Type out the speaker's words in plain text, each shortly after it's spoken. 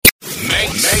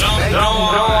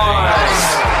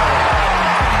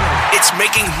It's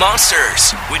Making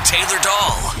Monsters with Taylor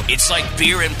Dahl. It's like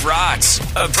beer and brats,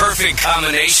 a perfect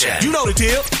combination. You know the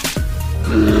deal.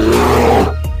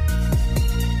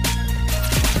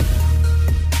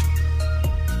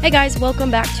 Hey guys,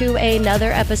 welcome back to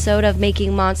another episode of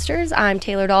Making Monsters. I'm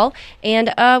Taylor Dahl,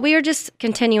 and we are just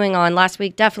continuing on. Last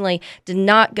week definitely did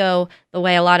not go the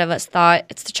way a lot of us thought.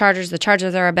 It's the Chargers. The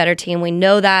Chargers are a better team. We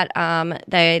know that.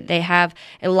 They have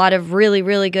a lot of really,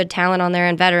 really good talent on there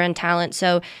and veteran talent.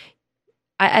 So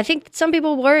I think some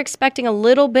people were expecting a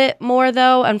little bit more,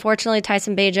 though. Unfortunately,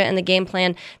 Tyson Bagent and the game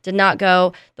plan did not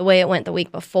go the way it went the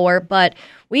week before. But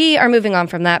we are moving on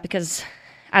from that because,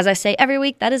 as I say every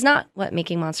week, that is not what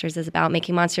Making Monsters is about.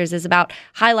 Making Monsters is about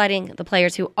highlighting the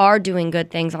players who are doing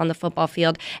good things on the football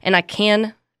field. And I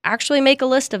can actually make a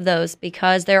list of those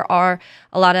because there are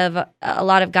a lot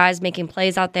of guys making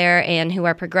plays out there and who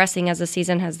are progressing as the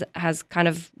season has kind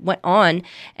of went on.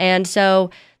 And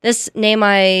so this name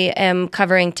I am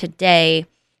covering today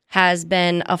has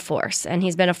been a force, and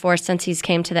he's been a force since he's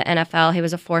came to the NFL. He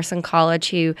was a force in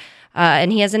college,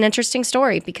 and he has an interesting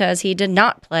story because he did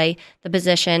not play the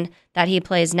position that he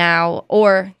plays now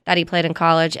or that he played in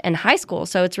college and high school.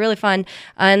 So it's really fun,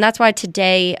 and that's why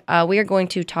today we are going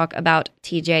to talk about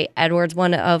TJ Edwards,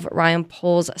 one of Ryan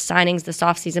Poles' signings this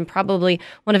offseason, probably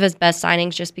one of his best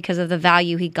signings just because of the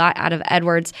value he got out of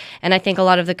Edwards. And I think a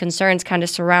lot of the concerns kind of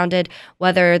surrounded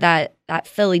whether that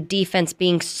Philly defense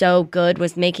being so good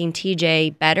was making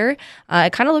TJ better.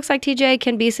 It kind of looks like TJ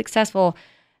can be successful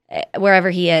wherever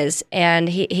he is, and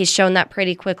he's shown that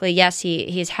pretty quickly. Yes,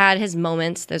 he's had his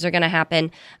moments. Those are going to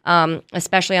happen,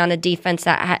 especially on a defense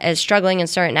that is struggling in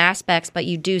certain aspects, but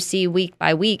you do see week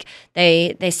by week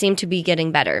they seem to be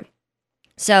getting better.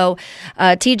 So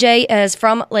TJ is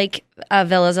from Lake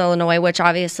Villas, Illinois, which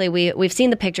obviously we've seen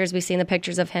the pictures. We've seen the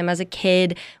pictures of him as a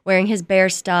kid wearing his bear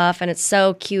stuff, and it's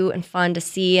so cute and fun to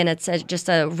see, and it's just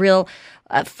a real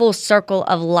full circle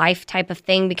of life type of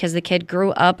thing because the kid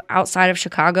grew up outside of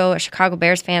Chicago, a Chicago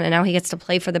Bears fan, and now he gets to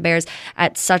play for the Bears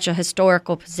at such a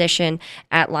historical position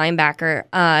at linebacker.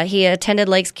 He attended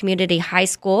Lakes Community High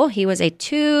School. He was a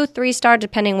 2-3 star,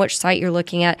 depending which site you're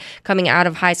looking at, coming out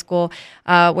of high school,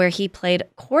 where he played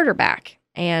quarterback.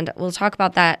 And we'll talk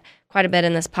about that quite a bit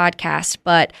in this podcast,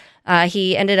 but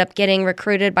he ended up getting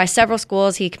recruited by several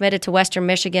schools. He committed to Western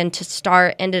Michigan to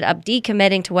start, ended up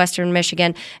decommitting to Western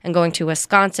Michigan and going to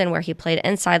Wisconsin, where he played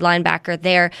inside linebacker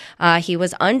there. He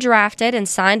was undrafted and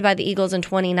signed by the Eagles in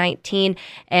 2019,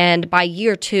 and by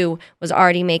year 2 was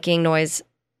already making noise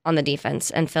on the defense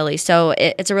in Philly. So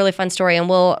it's a really fun story, and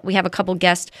we have a couple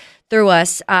guests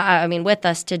with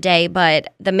us today,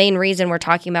 but the main reason we're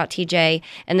talking about TJ,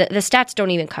 and the stats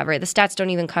don't even cover it. The stats don't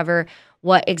even cover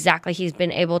what exactly he's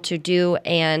been able to do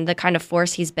and the kind of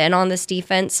force he's been on this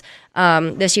defense.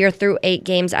 This year, through 8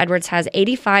 games, Edwards has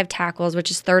 85 tackles, which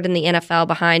is 3rd in the NFL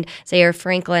behind Zaire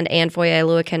Franklin and Foye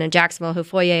Oluokun in Jacksonville, who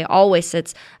Foye always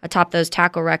sits atop those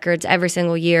tackle records every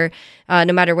single year,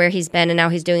 no matter where he's been, and now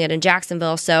he's doing it in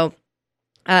Jacksonville. So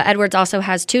Edwards also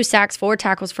has 2 sacks, 4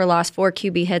 tackles for loss, 4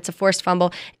 QB hits, a forced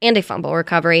fumble, and a fumble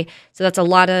recovery. So that's a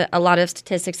lot of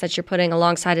statistics that you're putting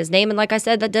alongside his name. And like I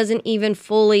said, that doesn't even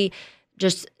fully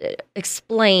just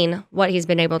explain what he's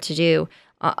been able to do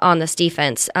on this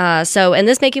defense. So in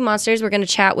this Making Monsters, we're going to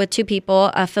chat with 2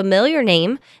 people, a familiar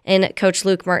name in Coach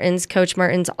Luke Mertens. Coach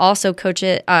Mertens also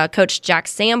coached Jack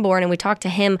Sanborn, and we talked to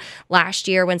him last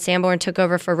year when Sanborn took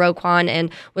over for Roquan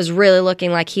and was really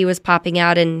looking like he was popping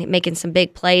out and making some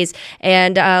big plays.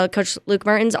 And Coach Luke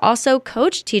Mertens also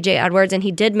coached TJ Edwards, and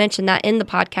he did mention that in the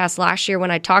podcast last year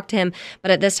when I talked to him. But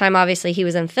at this time, obviously, he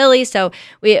was in Philly, so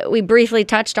we briefly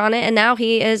touched on it, and now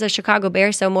he is a Chicago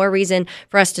Bear, so more reason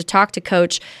for us to talk to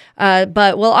Coach.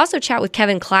 But we'll also chat with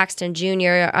Kevin Claxton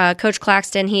Jr. Coach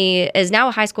Claxton, he is now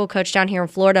a high school coach down here in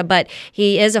Florida, but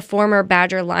he is a former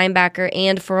Badger linebacker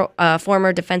and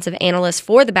former defensive analyst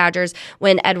for the Badgers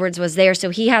when Edwards was there. So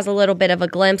he has a little bit of a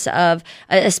glimpse of,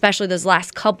 especially those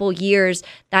last couple years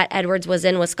that Edwards was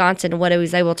in Wisconsin, what he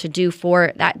was able to do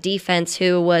for that defense,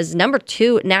 who was number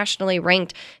 2 nationally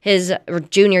ranked his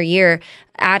junior year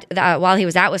while he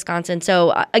was at Wisconsin.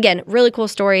 So again, really cool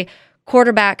story.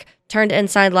 Quarterback turned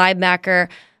inside linebacker,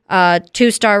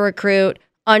 2-star recruit,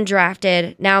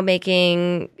 undrafted, now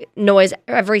making noise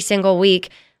every single week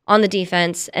on the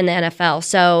defense in the NFL.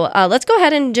 So let's go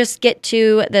ahead and just get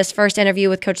to this first interview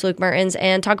with Coach Luke Mertens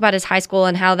and talk about his high school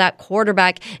and how that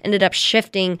quarterback ended up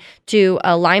shifting to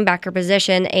a linebacker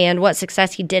position and what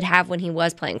success he did have when he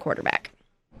was playing quarterback.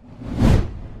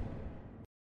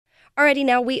 Alrighty,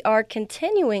 now we are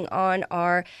continuing on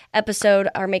our episode,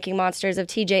 our Making Monsters of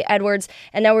TJ Edwards,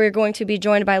 and now we're going to be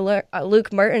joined by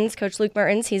Luke Mertens, Coach Luke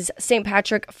Mertens. He's St.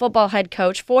 Patrick football head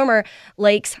coach, former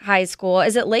Lakes High School.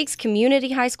 Is it Lakes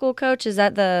Community High School, Coach? Is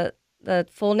that the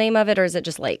full name of it, or is it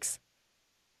just Lakes?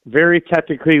 Very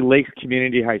technically, Lakes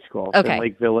Community High School in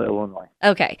Lakeville, Illinois.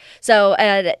 Okay. So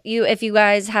if you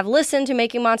guys have listened to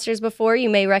Making Monsters before, you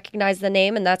may recognize the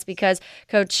name, and that's because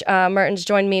Coach Mertens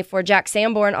joined me for Jack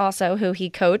Sanborn also, who he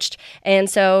coached. And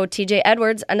so TJ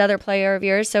Edwards, another player of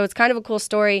yours. So it's kind of a cool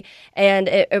story, and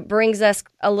it brings us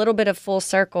a little bit of full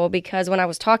circle, because when I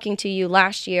was talking to you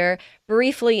last year,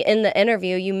 briefly in the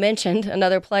interview, you mentioned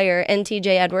another player in TJ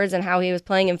Edwards and how he was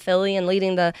playing in Philly and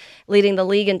leading the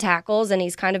league in tackles, and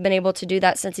he's kind of been able to do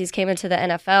that since he's came into the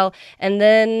NFL. And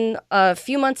then a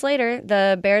few months later,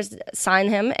 the Bears signed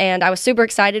him, and I was super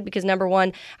excited because, number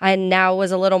one, I now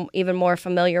was a little even more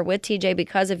familiar with TJ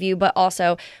because of you, but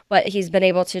also what he's been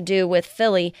able to do with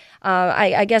Philly.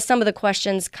 I guess some of the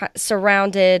questions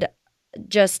surrounded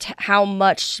just how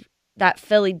much that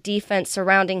Philly defense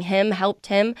surrounding him helped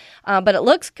him. But it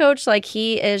looks, Coach, like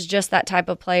he is just that type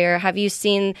of player. Have you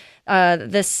seen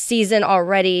this season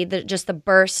already, just the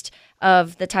burst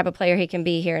of the type of player he can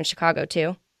be here in Chicago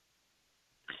too?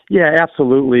 Yeah,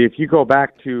 absolutely. If you go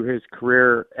back to his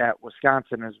career at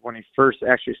Wisconsin, is when he first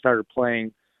actually started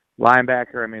playing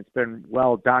linebacker. I mean, it's been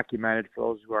well documented for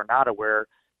those who are not aware.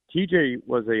 TJ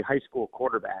was a high school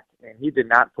quarterback, and he did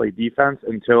not play defense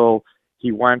until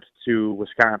he went to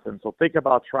Wisconsin. So think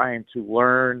about trying to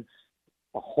learn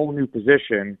a whole new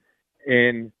position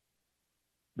in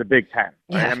the Big Ten.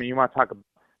 Right? Yeah. I mean, you want to talk about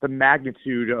the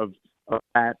magnitude of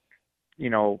that, you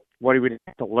know, what he would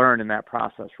have to learn in that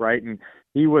process, right? And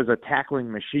he was a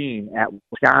tackling machine at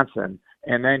Wisconsin,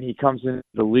 and then he comes into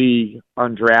the league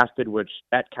undrafted, which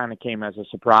that kind of came as a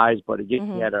surprise. But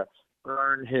again, he had to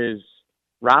earn his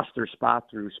roster spot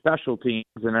through special teams,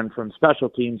 and then from special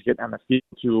teams get on the field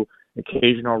to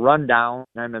occasional rundown,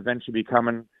 and eventually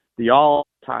becoming the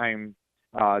all-time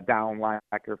down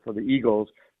linebacker for the Eagles.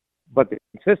 But the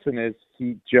consistent is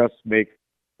he just makes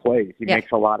plays. He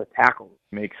makes a lot of tackles,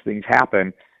 makes things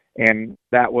happen. And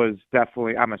that was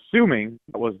definitely, I'm assuming,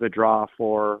 that was the draw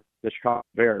for the Chicago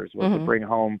Bears, was to bring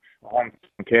home a home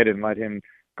kid and let him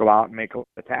go out and make a lot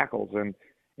of tackles. And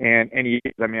he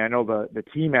is. I mean, I know the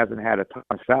team hasn't had a ton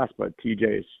of success, but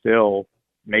TJ is still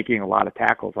making a lot of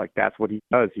tackles. Like, that's what he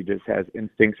does. He just has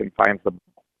instincts and finds the ball.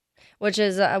 Which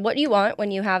is what you want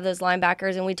when you have those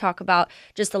linebackers. And we talk about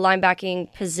just the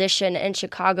linebacking position in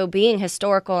Chicago being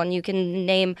historical. And you can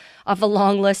name off a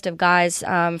long list of guys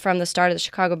from the start of the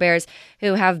Chicago Bears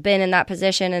who have been in that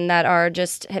position and that are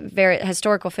just very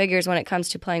historical figures when it comes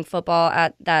to playing football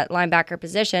at that linebacker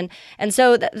position. And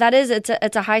so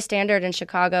it's a high standard in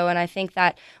Chicago. And I think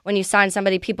that when you sign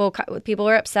somebody, people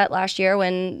were upset last year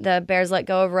when the Bears let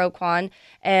go of Roquan.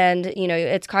 And, you know,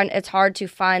 it's hard to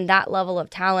find that level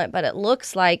of talent. But it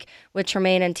looks like with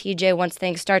Tremaine and TJ, once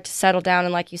things start to settle down,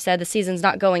 and like you said, the season's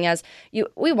not going as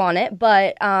we want it,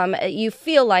 but you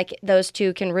feel like those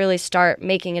two can really start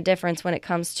making a difference when it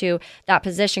comes to that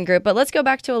position group. But let's go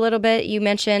back to a little bit. You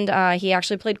mentioned he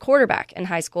actually played quarterback in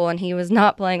high school, and he was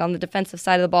not playing on the defensive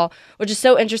side of the ball, which is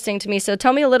so interesting to me. So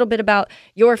tell me a little bit about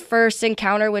your first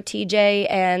encounter with TJ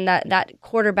and that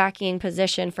quarterbacking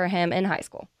position for him in high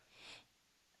school.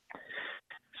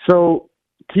 So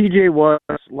TJ was,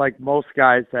 like most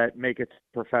guys that make it to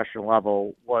professional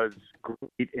level, was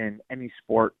great in any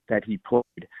sport that he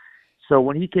played. So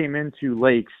when he came into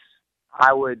Lakes,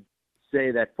 I would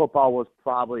say that football was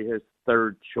probably his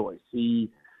third choice. He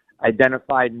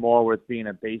identified more with being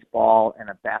a baseball and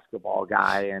a basketball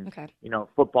guy, and you know,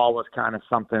 football was kind of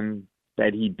something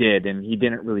that he did, and he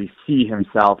didn't really see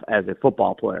himself as a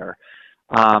football player.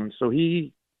 So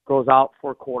he goes out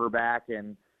for quarterback,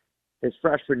 and his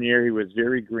freshman year, he was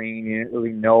very green. He didn't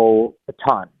really know a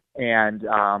ton. And,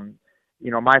 you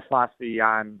know, my philosophy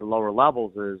on the lower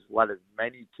levels is let as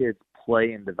many kids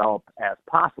play and develop as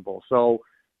possible. So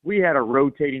we had a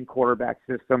rotating quarterback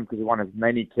system because we want as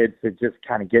many kids to just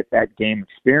kind of get that game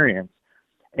experience.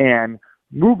 And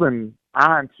moving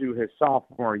on to his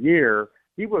sophomore year,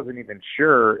 he wasn't even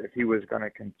sure if he was going to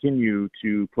continue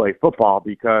to play football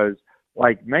because,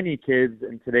 like many kids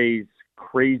in today's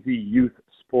crazy youth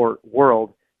sport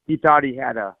world, he thought he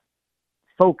had to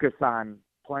focus on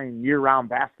playing year-round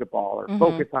basketball or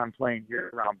focus on playing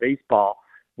year-round baseball,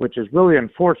 which is really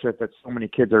unfortunate that so many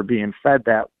kids are being fed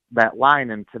that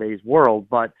line in today's world.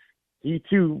 But he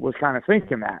too was kind of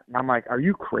thinking that, and I'm like, are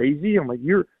you crazy? I'm like,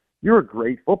 you're a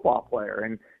great football player,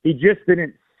 and he just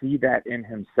didn't see that in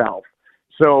himself.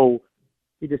 So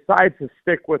he decides to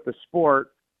stick with the sport,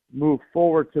 move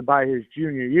forward to by his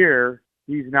junior year,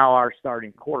 he's now our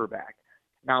starting quarterback.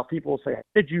 Now, people say,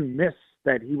 did you miss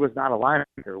that he was not a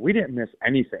linebacker? We didn't miss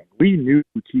anything. We knew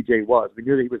who TJ was. We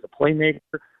knew that he was a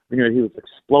playmaker. We knew that he was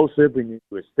explosive. We knew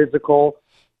he was physical.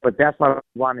 But that's why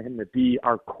we wanted him to be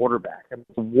our quarterback. And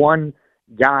the one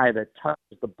guy that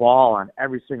touches the ball on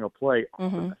every single play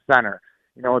in the center.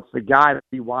 You know, it's the guy that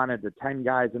we wanted, the 10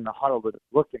 guys in the huddle that are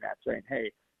looking at saying,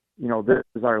 hey, you know, this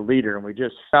is our leader. And we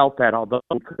just felt that although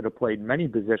he could have played many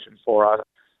positions for us,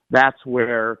 that's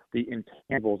where the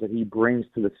intangibles that he brings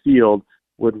to the field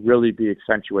would really be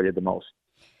accentuated the most.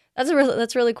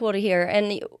 That's really cool to hear.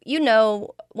 And you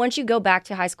know, once you go back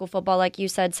to high school football, like you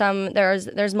said,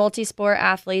 there's multi-sport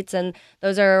athletes, and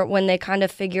those are when they kind of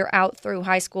figure out through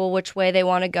high school which way they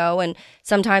want to go. And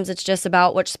sometimes it's just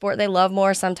about which sport they love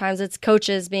more. Sometimes it's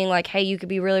coaches being like, "Hey, you could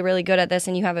be really, really good at this,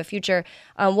 and you have a future."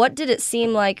 What did it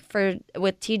seem like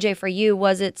with TJ for you?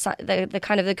 Was it the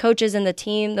kind of the coaches and the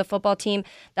team, the football team,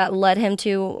 that led him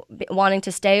to wanting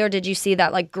to stay, or did you see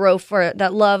that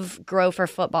love grow for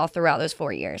football throughout those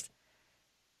 4 years?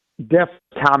 Definitely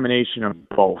combination of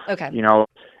both. Okay. You know,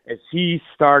 as he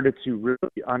started to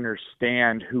really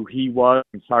understand who he was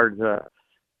and started to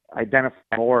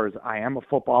identify more as I am a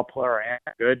football player, I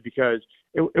am good, because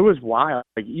it was wild.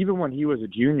 Like even when he was a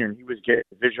junior and he was getting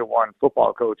Division I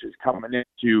football coaches coming in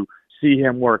to see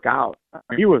him work out,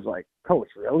 he was like, "Coach,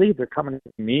 really? They're coming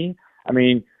to me?" I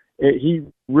mean, he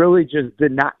really just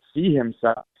did not see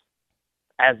himself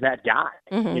as that guy,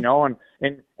 you know, and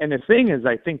the thing is,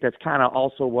 I think that's kind of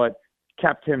also what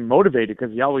kept him motivated,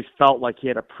 because he always felt like he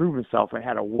had to prove himself and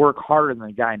had to work harder than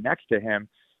the guy next to him.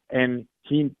 And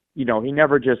he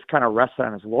never just kind of rested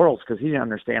on his laurels, because he didn't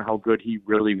understand how good he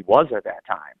really was at that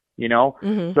time, you know?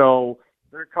 So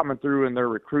they're coming through and they're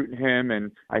recruiting him.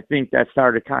 And I think that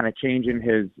started kind of changing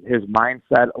his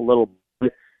mindset a little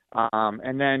bit.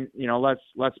 And then, you know,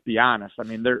 let's be honest. I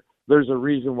mean, there's a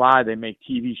reason why they make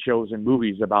TV shows and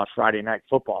movies about Friday night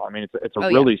football. I mean, it's a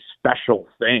really special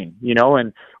thing, you know,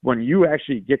 and when you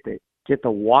actually get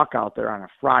to walk out there on a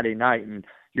Friday night and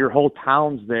your whole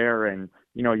town's there and,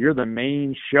 you know, you're the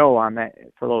main show on that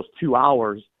for those 2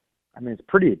 hours, I mean, it's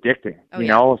pretty addicting, you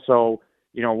know? So,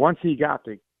 you know, once he got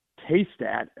to taste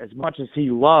that, as much as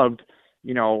he loved,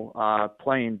 you know,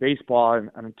 playing baseball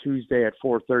on a Tuesday at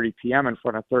 4:30 p.m. in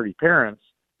front of 30 parents,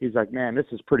 he's like, man, this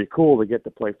is pretty cool to get to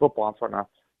play football in front of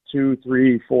 2,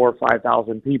 3, 4,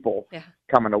 5,000 people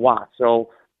coming to watch. So,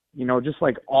 you know, just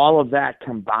like all of that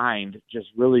combined just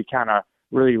really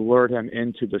lured him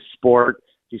into the sport.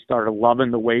 He started loving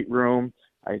the weight room.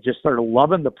 I just started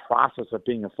loving the process of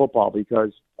being a football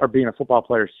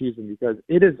player season, because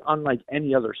it is unlike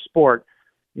any other sport.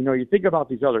 You know, you think about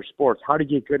these other sports, how to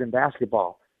get good in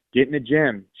basketball, get in the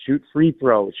gym, shoot free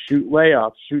throws, shoot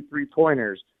layups, shoot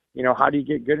 3-pointers. You know, how do you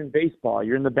get good in baseball?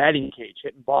 You're in the batting cage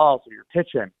hitting balls or you're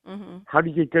pitching. How do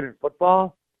you get good in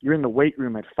football? You're in the weight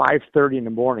room at 5:30 in the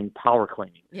morning power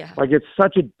cleaning. Like, it's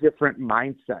such a different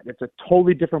mindset. It's a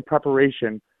totally different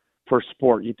preparation for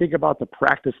sport. You think about the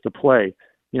practice to play.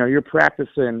 You know, you're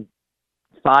practicing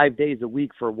 5 days a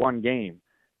week for one game.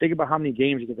 Think about how many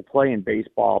games you get to play in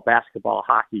baseball, basketball,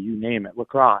 hockey, you name it,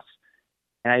 lacrosse.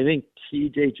 And I think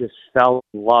TJ just fell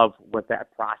in love with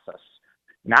that process.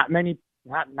 Not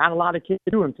a lot of kids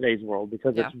do in today's world,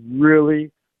 because it's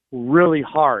really, really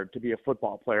hard to be a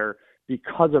football player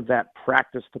because of that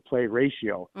practice to play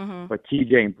ratio. But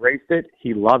TJ embraced it.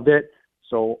 He loved it.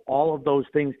 So all of those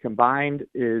things combined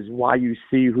is why you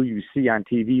see who you see on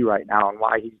TV right now and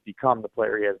why he's become the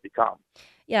player he has become.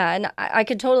 Yeah, and I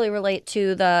could totally relate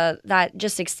to that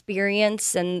just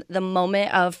experience and the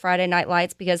moment of Friday Night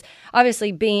Lights, because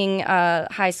obviously being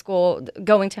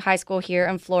going to high school here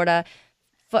in Florida,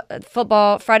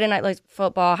 football, Friday night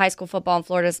football, high school football in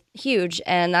Florida is huge,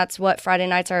 and that's what Friday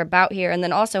nights are about here. And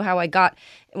then also how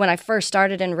when I first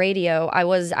started in radio, I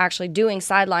was actually doing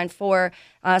sideline for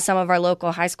some of our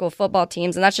local high school football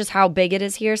teams, and that's just how big it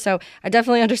is here. So I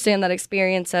definitely understand that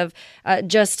experience of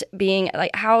just being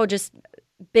like how just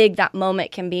big that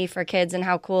moment can be for kids and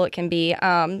how cool it can be.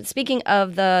 Speaking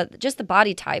of the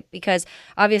body type, because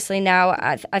obviously now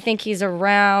I think he's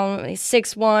around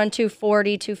 6'1",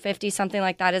 240, 250, something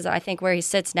like that is I think where he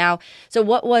sits now. So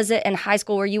what was it in high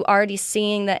school? Were you already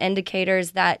seeing the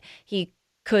indicators that he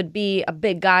could be a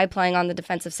big guy playing on the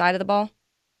defensive side of the ball?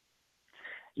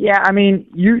 Yeah, I mean,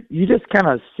 you just kind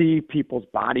of see people's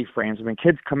body frames. I mean,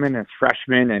 kids come in as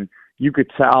freshmen and you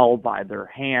could tell by their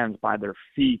hands, by their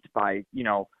feet, by, you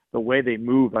know, the way they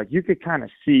move. Like, you could kind of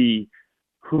see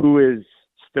who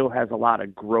still has a lot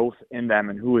of growth in them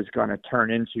and who is going to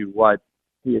turn into what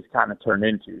he has kind of turned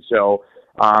into. So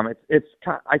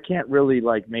I can't really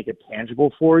like make it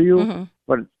tangible for you, Mm-hmm.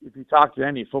 but if you talk to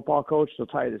any football coach, they'll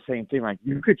tell you the same thing. Like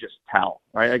you could just tell,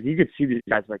 right? Like you could see these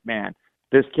guys like, man,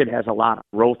 this kid has a lot of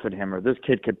growth in him, or this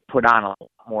kid could put on a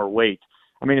lot more weight.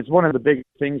 I mean, it's one of the big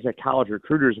things that college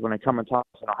recruiters, when they come and talk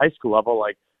to us on a high school level,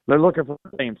 like they're looking for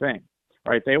the same thing,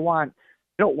 right? They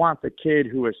don't want the kid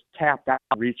who is tapped out,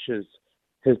 reaches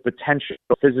his potential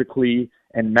physically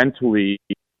and mentally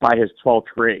by his 12th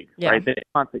grade, right? They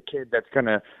want the kid that's going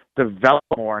to develop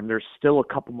more, and there's still a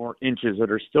couple more inches, or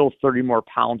there's still 30 more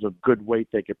pounds of good weight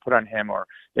they could put on him, or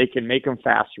they can make him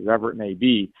faster, whatever it may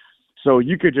be. So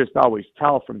you could just always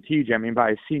tell from TJ. I mean,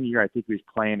 by his senior year, I think he was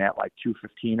playing at like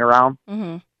 215 around,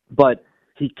 but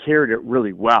he carried it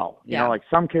really well. You know, like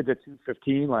some kids at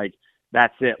 215, like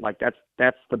that's it. Like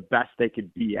that's the best they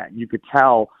could be at. You could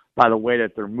tell by the way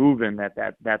that they're moving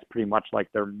that's pretty much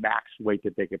like their max weight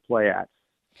that they could play at.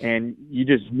 And you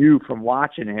just knew from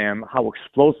watching him how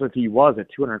explosive he was at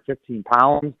 215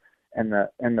 pounds, and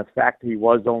the fact that he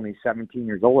was only 17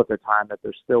 years old at the time, that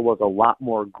there still was a lot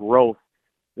more growth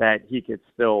that he could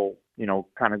still,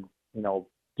 kind of,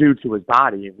 do to his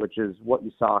body, which is what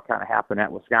you saw kind of happen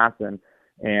at Wisconsin.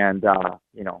 And,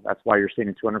 that's why you're seeing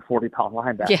a 240-pound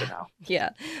linebacker now.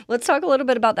 Yeah. Let's talk a little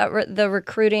bit about that, the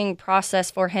recruiting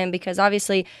process for him, because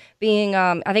obviously being,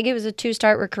 I think he was a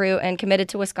 2-star recruit and committed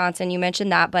to Wisconsin. You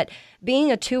mentioned that, but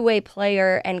being a two-way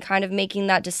player and kind of making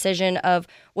that decision of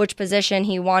which position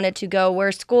he wanted to go,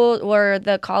 where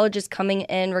the college is coming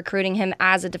in recruiting him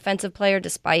as a defensive player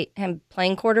despite him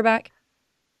playing quarterback.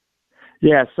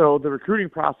 Yeah. So the recruiting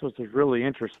process is really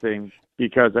interesting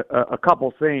because a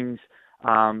couple things.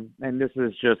 And this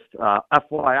is just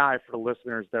FYI for the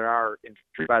listeners that are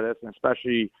intrigued by this, and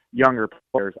especially younger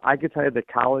players. I could tell you the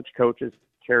college coaches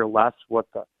care less what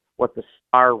the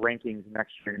star rankings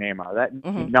next to your name are. That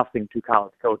means nothing to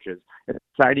college coaches. It's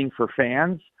exciting for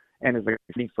fans and it's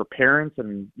exciting for parents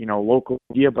and local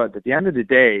media. But at the end of the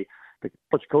day, the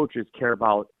college coaches care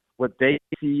about what they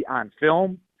see on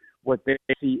film, what they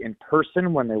see in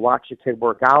person when they watch a kid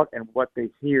work out, and what they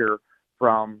hear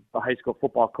from the high school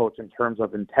football coach in terms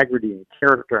of integrity and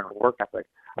character and work ethic.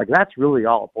 Like that's really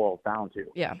all it boils down to.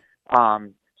 Yeah.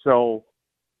 So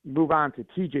move on to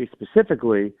TJ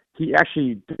specifically. He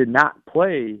actually did not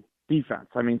play defense.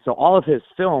 I mean, so all of his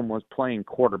film was playing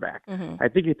quarterback. I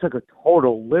think he took a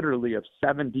total literally of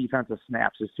 7 defensive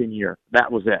snaps his senior year.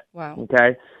 That was it. Wow.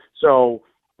 Okay. So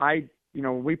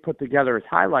we put together his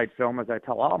highlight film, as I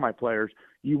tell all my players,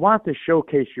 you want to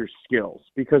showcase your skills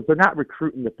because they're not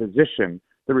recruiting the position,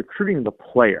 they're recruiting the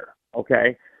player,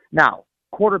 okay? Now,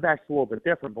 quarterback's a little bit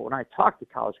different, but when I talk to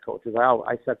college coaches,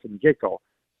 I said from the get-go,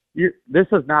 this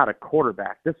is not a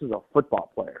quarterback, this is a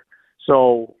football player.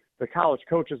 So the college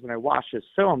coaches, when they watch his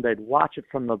film, they'd watch it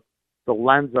from the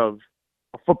lens of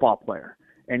a football player.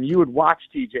 And you would watch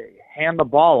TJ hand the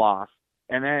ball off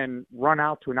and then run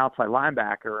out to an outside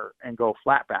linebacker and go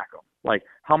flat back him. Like,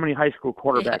 how many high school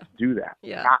quarterbacks do that?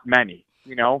 Yeah. Not many,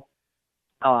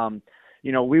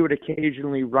 we would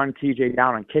occasionally run TJ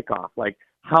down on kickoff. Like,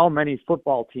 how many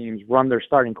football teams run their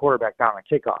starting quarterback down on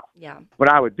kickoff? Yeah. But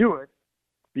I would do it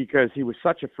because he was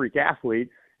such a freak athlete,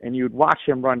 and you would watch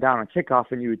him run down on kickoff,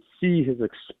 and you would see his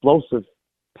explosive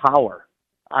power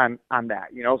on that,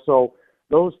 So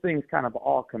those things kind of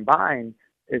all combined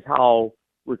is how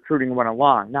recruiting went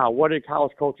along. Now, what did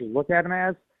college coaches look at him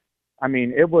as? I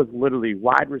mean, it was literally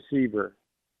wide receiver,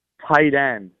 tight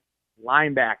end,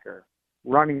 linebacker,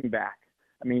 running back.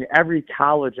 I mean, every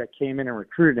college that came in and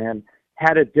recruited him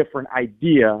had a different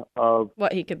idea of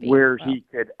what he could be, where he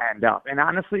could end up. And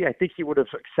honestly, I think he would have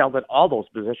excelled at all those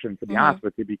positions, to be honest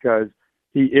with you, because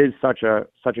he is such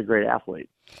a great athlete.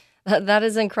 That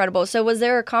is incredible. So was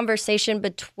there a conversation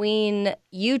between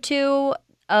you two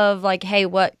of like, hey,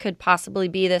 what could possibly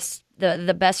be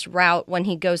the best route when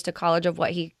he goes to college of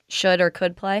what he should or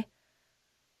could play?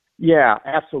 Yeah,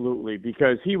 absolutely.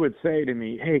 Because he would say to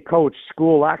me, hey, Coach,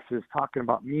 School X is talking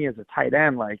about me as a tight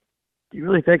end. Like, do you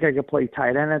really think I could play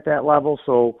tight end at that level?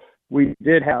 So we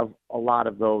did have a lot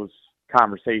of those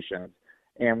conversations.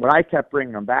 And what I kept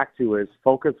bringing them back to is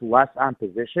focus less on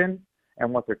position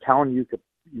and what they're telling you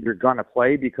you're going to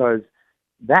play, because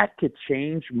that could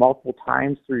change multiple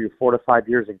times through your 4 to 5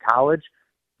 years in college.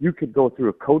 You could go through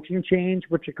a coaching change,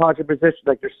 which you call your position.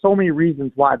 Like, there's so many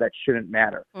reasons why that shouldn't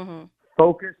matter.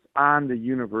 Focus on the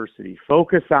university.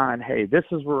 Focus on, hey, this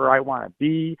is where I want to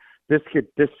be. This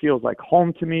feels like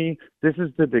home to me. This is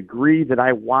the degree that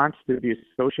I want to be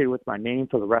associated with my name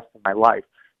for the rest of my life.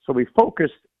 So we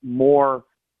focused more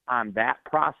on that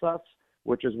process,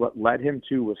 which is what led him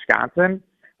to Wisconsin.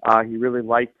 He really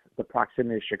liked the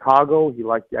proximity of Chicago. He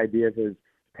liked the idea of his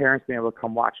parents being able to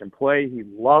come watch him play. He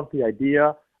loved the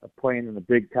idea of playing in the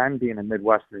Big Ten, being a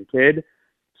Midwestern kid.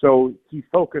 So he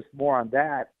focused more on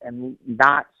that and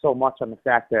not so much on the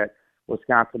fact that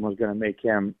Wisconsin was going to make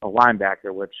him a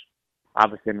linebacker, which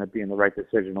obviously ended up being the right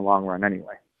decision in the long run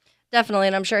anyway. Definitely,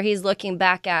 and I'm sure he's looking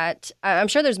back at, I'm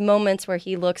sure there's moments where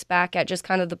he looks back at just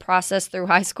kind of the process through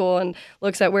high school and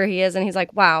looks at where he is, and he's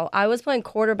like, wow, I was playing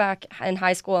quarterback in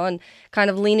high school and kind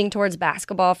of leaning towards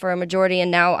basketball for a majority,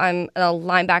 and now I'm a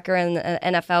linebacker in the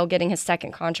NFL getting his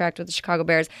second contract with the Chicago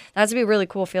Bears. That has to be a really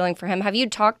cool feeling for him. Have you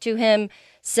talked to him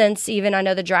since even, I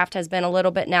know the draft has been a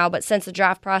little bit now, but since the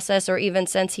draft process or even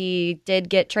since he did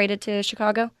get traded to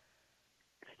Chicago?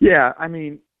 Yeah, I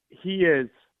mean, he is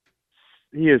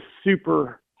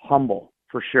super humble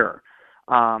for sure.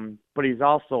 But he's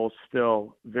also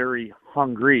still very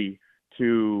hungry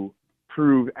to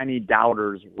prove any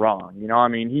doubters wrong. You know, I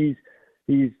mean,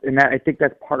 and I think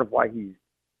that's part of why he's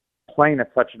playing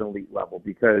at such an elite level,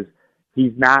 because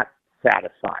he's not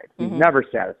satisfied. He's never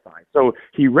satisfied. So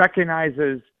he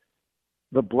recognizes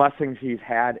the blessings he's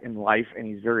had in life, and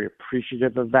he's very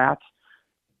appreciative of that.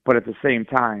 But at the same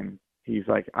time, he's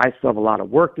like, I still have a lot of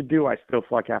work to do. I still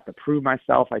feel like I have to prove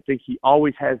myself. I think he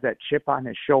always has that chip on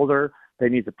his shoulder that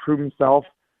he needs to prove himself,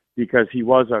 because he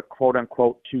was a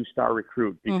quote-unquote two-star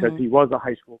recruit, because he was a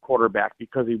high school quarterback,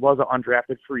 because he was an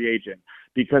undrafted free agent,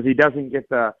 because he doesn't get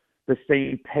the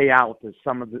same payout as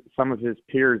some of his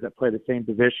peers that play the same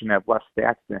position have less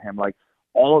stats than him. Like,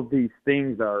 all of these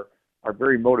things are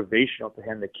very motivational to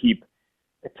him to keep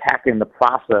attacking the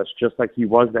process, just like he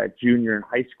was that junior in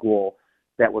high school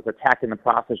that was attacking the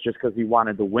process just because he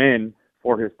wanted to win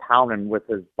for his town and with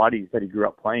his buddies that he grew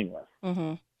up playing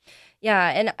with. Yeah,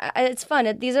 and it's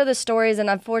fun. These are the stories, and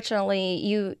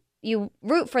unfortunately, you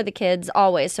root for the kids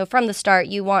always. So from the start,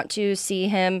 you want to see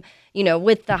him, you know,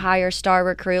 with the higher star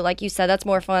recruit. Like you said, that's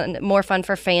more fun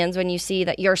for fans when you see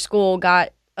that your school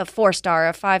got a 4-star,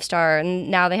 a 5-star,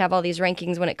 and now they have all these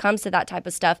rankings when it comes to that type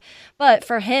of stuff. But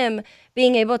for him,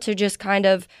 being able to just kind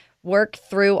of work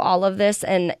through all of this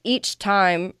and each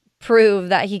time prove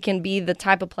that he can be the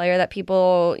type of player that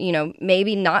people, you know,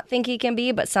 maybe not think he can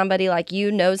be, but somebody like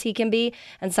you knows he can be,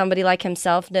 and somebody like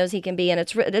himself knows he can be. And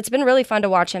it's been really fun to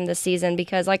watch him this season,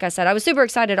 because like I said, I was super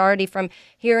excited already from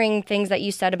hearing things that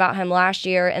you said about him last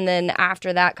year, and then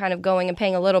after that kind of going and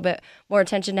paying a little bit more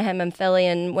attention to him in Philly.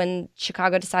 And when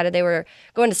Chicago decided they were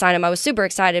going to sign him, I was super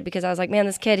excited, because I was like, man,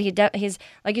 this kid, he's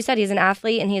like you said, he's an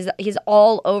athlete, and he's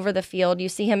all over the field. You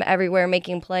see him everywhere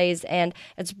making plays, and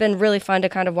it's been really fun to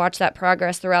kind of watch that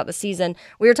progress throughout the season.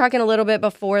 We were talking a little bit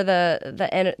before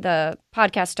the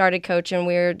podcast started, Coach, and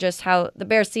we were just how the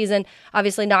Bears season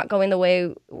obviously not going the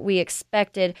way we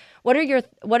expected. What are your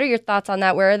thoughts on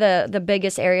that? Where are the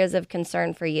biggest areas of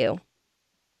concern for you?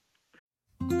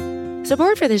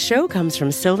 Support for this show comes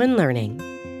from Sylvan Learning.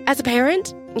 As a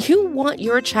parent, you want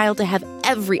your child to have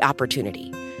every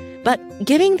opportunity, but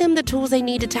giving them the tools they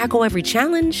need to tackle every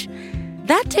challenge,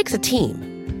 that takes a team.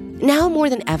 Now more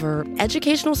than ever,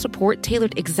 educational support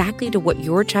tailored exactly to what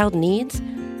your child needs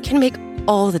can make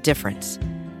all the difference.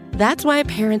 That's why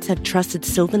parents have trusted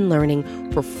Sylvan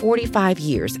Learning for 45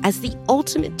 years as the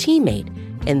ultimate teammate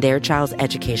in their child's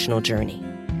educational journey,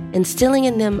 instilling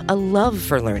in them a love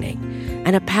for learning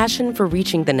and a passion for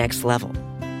reaching the next level.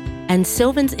 And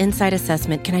Sylvan's Insight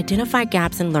Assessment can identify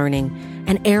gaps in learning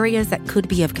and areas that could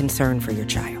be of concern for your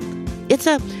child. It's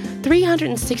a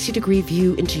 360-degree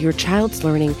view into your child's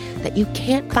learning that you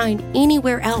can't find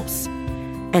anywhere else,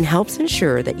 and helps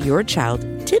ensure that your child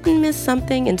didn't miss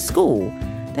something in school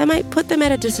that might put them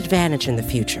at a disadvantage in the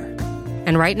future.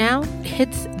 And right now,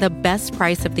 it's the best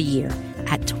price of the year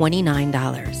at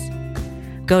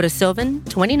 $29. Go to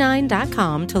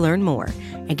sylvan29.com to learn more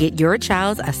and get your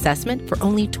child's assessment for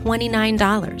only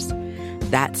 $29.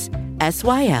 That's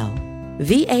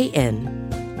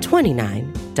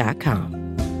SYLVAN29.com.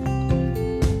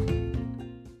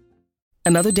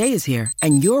 Another day is here,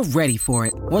 and you're ready for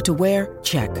it. What to wear?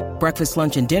 Check. Breakfast,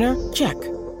 lunch, and dinner? Check.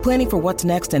 Planning for what's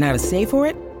next and how to save for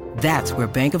it? That's where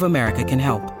Bank of America can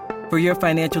help. For your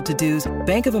financial to-dos,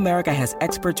 Bank of America has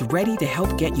experts ready to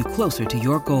help get you closer to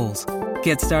your goals.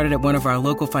 Get started at one of our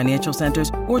local financial centers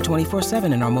or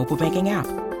 24/7 in our mobile banking app.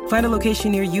 Find a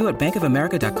location near you at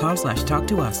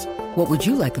bankofamerica.com/talktous. What would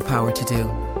you like the power to do?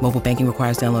 Mobile banking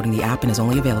requires downloading the app and is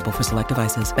only available for select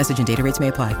devices. Message and data rates may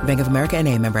apply. Bank of America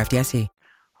N.A., member FDIC.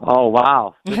 Oh,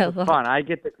 wow. This is fun. I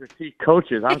get to critique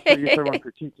coaches. I'm so used to everyone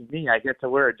critiquing me. I get to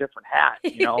wear a different hat,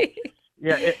 you know?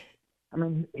 Yeah,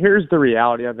 here's the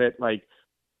reality of it. Like,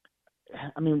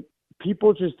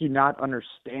 people just do not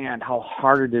understand how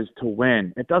hard it is to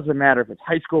win. It doesn't matter if it's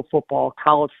high school football,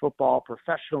 college football,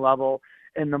 professional level.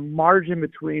 and the margin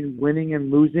between winning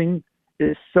and losing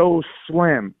is so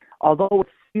slim. Although it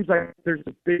seems like there's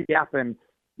a big gap in,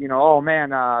 oh man,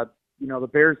 the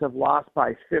Bears have lost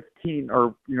by 15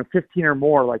 or 15 or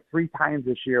more, like 3 times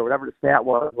this year, whatever the stat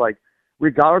was. Like,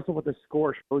 regardless of what the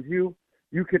score shows you,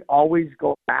 you could always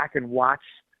go back and watch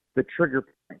the trigger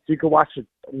points. You could watch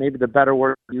maybe the better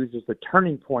word to use is the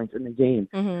turning points in the game,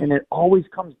 and it always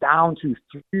comes down to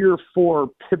 3 or 4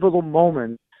 pivotal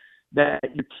moments that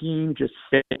your team just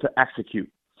failed to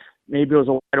execute. Maybe it was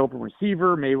a wide open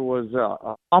receiver, maybe it was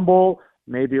a fumble,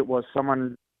 maybe it was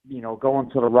someone going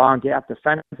to the wrong gap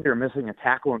defensively or missing a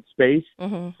tackle in space.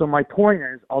 So my point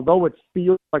is, although it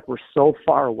feels like we're so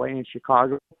far away in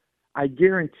Chicago, I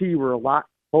guarantee we're a lot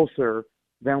closer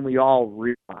than we all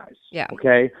realize. Yeah.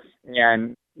 Okay.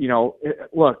 And,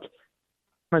 look,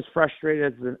 I'm as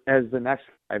frustrated as the next.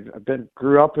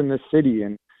 Grew up in this city,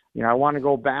 and, I want to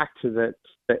go back to the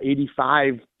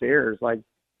 85 Bears,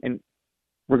 and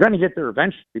we're going to get there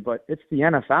eventually, but it's the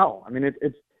NFL. I mean,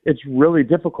 it's really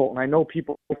difficult. And I know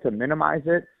people like to minimize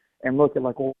it and look at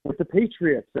with the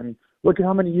Patriots and look at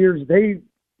how many years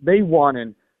they won.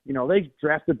 And, they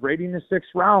drafted Brady in the 6th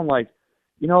round.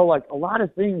 A lot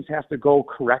of things have to go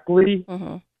correctly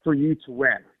for you to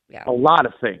win. Yeah. A lot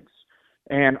of things.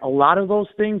 And a lot of those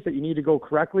things that you need to go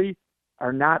correctly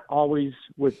are not always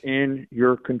within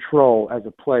your control as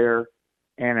a player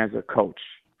and as a coach.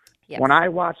 Yes. When I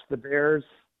watch the Bears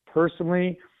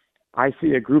personally, I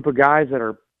see a group of guys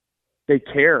that they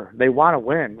care. They want to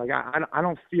win. I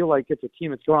don't feel like it's a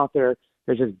team that's going out there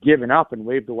that's just giving up and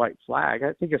wave the white flag.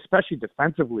 I think especially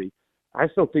defensively, I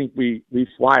still think we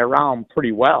fly around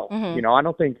pretty well. I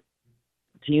don't think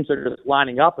teams are just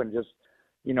lining up and just,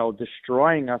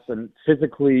 destroying us and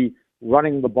physically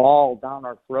running the ball down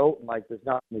our throat and there's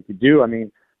nothing we could do. I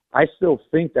mean, I still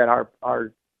think that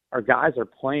our guys are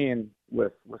playing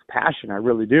with passion. I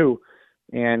really do.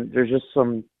 And there's just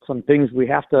some things we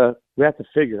have to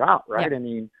figure out, right? Yeah. I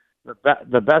mean,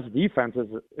 the best defense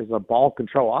is a ball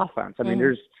control offense. I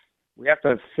mean, we have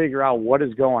to figure out what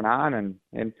is going on,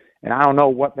 and I don't know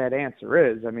what that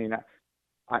answer is. I mean,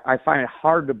 I find it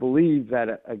hard to believe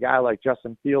that a guy like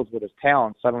Justin Fields with his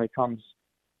talent suddenly comes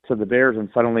to the Bears and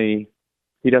suddenly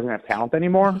he doesn't have talent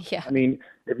anymore. Yeah. I mean,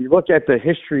 if you look at the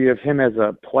history of him as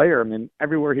a player, I mean,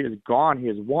 everywhere he has gone, he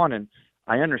has won. And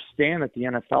I understand that the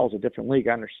NFL is a different league.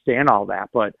 I understand all that,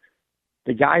 but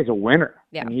the guy's a winner.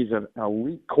 Yeah. And he's an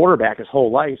elite quarterback his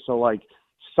whole life. So,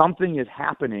 something is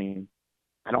happening.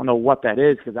 I don't know what that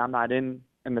is because I'm not in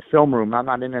the film room. I'm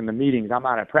not in the meetings. I'm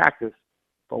not at practice.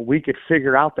 But we could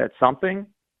figure out that something.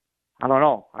 I don't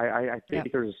know. I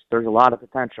think there's a lot of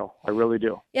potential. I really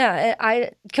do. Yeah,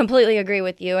 I completely agree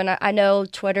with you. And I know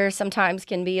Twitter sometimes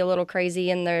can be a little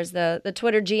crazy, and there's the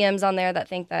Twitter GMs on there that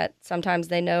think that sometimes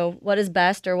they know what is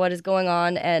best or what is going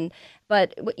on.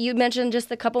 But you mentioned just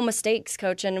a couple mistakes,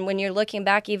 Coach, and when you're looking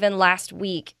back even last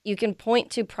week, you can point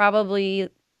to probably,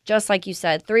 just like you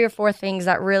said, 3 or 4 things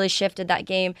that really shifted that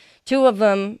game. 2 of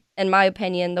them, in my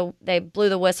opinion, they blew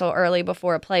the whistle early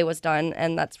before a play was done,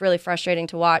 and that's really frustrating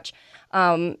to watch.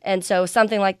 And so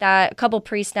something like that, a couple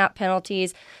pre-snap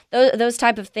penalties, those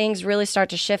type of things really start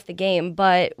to shift the game.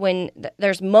 But when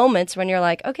there's moments when you're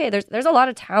like, okay, there's a lot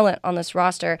of talent on this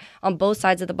roster on both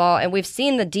sides of the ball, and we've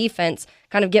seen the defense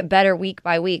kind of get better week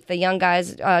by week. The young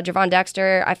guys, Javon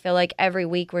Dexter, I feel like every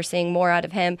week we're seeing more out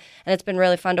of him, and it's been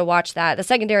really fun to watch that. The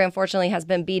secondary, unfortunately, has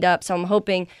been beat up, so I'm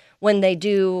hoping when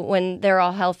they're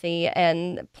all healthy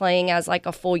and playing as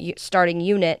a full starting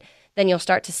unit, then you'll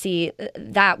start to see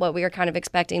that what we were kind of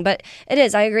expecting. But it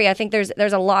is, I agree. I think there's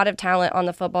a lot of talent on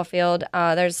the football field.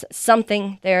 There's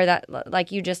something there that,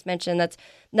 like you just mentioned,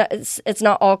 it's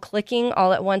not all clicking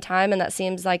all at one time, and that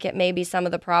seems like it may be some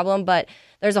of the problem. But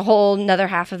there's a whole another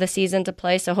half of the season to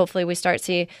play, so hopefully we start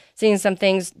seeing some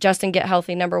things. Justin get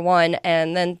healthy, number one,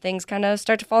 and then things kind of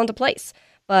start to fall into place.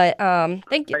 But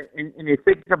thank you. And you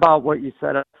think about what you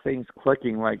said of things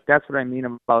clicking, that's what I mean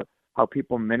about how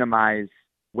people minimize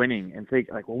winning and think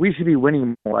well, we should be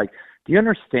winning more. Do you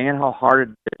understand how hard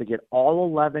it is to get all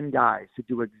 11 guys to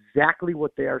do exactly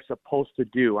what they are supposed to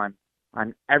do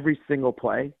on every single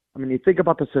play? I mean, you think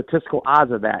about the statistical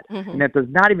odds of that, and that does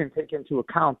not even take into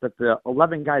account that the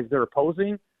 11 guys they're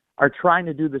opposing are trying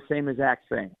to do the same exact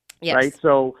thing, yes. Right?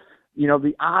 So,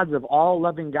 the odds of all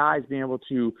 11 guys being able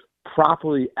to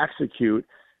properly execute,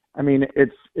 I mean,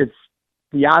 it's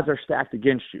the odds are stacked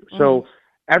against you. So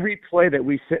every play that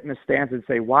we sit in the stands and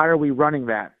say, why are we running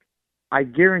that? I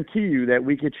guarantee you that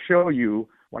we could show you,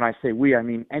 when I say we, I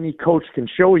mean any coach can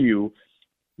show you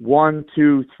 1,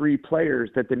 2, 3 players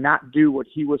that did not do what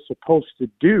he was supposed to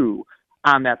do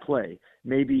on that play.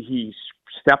 Maybe he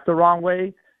stepped the wrong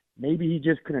way. maybe he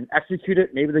just couldn't execute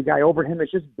it. Maybe the guy over him is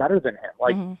just better than him.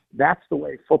 Like, that's the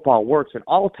way football works. And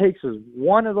all it takes is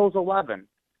one of those 11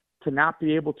 to not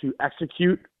be able to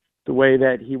execute the way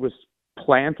that he was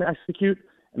planned to execute,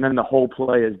 and then the whole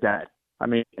play is dead. I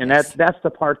mean, and that's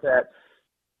the part that,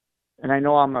 and I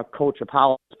know I'm a coach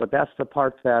apologist, but that's the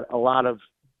part that a lot of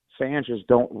fans just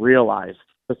don't realize.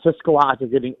 The Cisco odds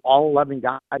of getting all 11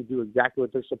 guys to do exactly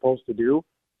what they're supposed to do,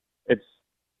 it's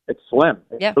slim.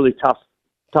 It's a really tough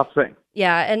thing.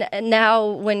 Yeah, and now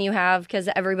when you have, because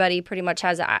everybody pretty much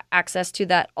has access to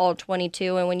that all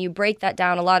 22, and when you break that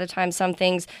down, a lot of times some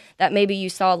things that maybe you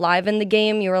saw live in the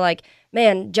game, you were like,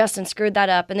 man, Justin screwed that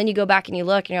up. And then you go back and you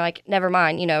look and you're like, never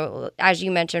mind, as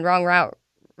you mentioned, wrong route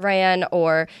ran,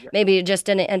 or maybe it just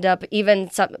didn't end up. Even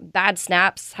some bad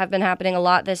snaps have been happening a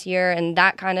lot this year, and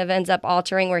that kind of ends up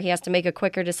altering where he has to make a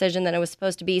quicker decision than it was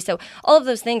supposed to be. So all of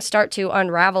those things start to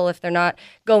unravel if they're not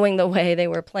going the way they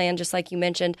were planned, just like you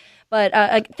mentioned. But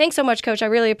thanks so much, Coach. I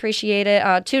really appreciate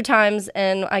it. 2 times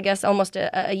in, I guess, almost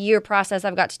a year process,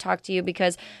 I've got to talk to you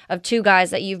because of 2 guys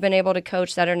that you've been able to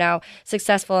coach that are now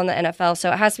successful in the NFL.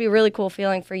 So it has to be a really cool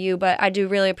feeling for you, but I do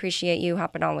really appreciate you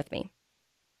hopping on with me.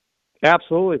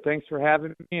 Absolutely. Thanks for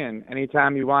having me. And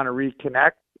anytime you want to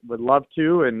reconnect, would love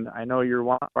to. And I know you're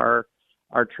one of our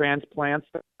transplants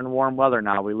in warm weather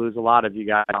now. We lose a lot of you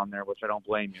guys down there, which I don't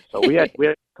blame you. So we had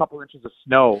a couple inches of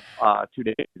snow 2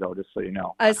 days ago, just so you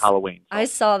know, on Halloween. So. I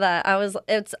saw that.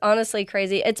 It's honestly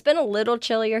crazy. It's been a little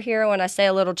chillier here. When I say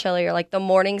a little chillier, like the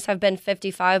mornings have been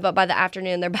 55, but by the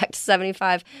afternoon they're back to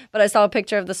 75. But I saw a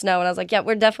picture of the snow and I was like, yeah,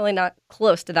 we're definitely not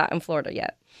close to that in Florida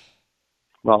yet.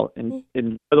 Well,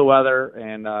 enjoy the weather,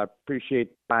 and appreciate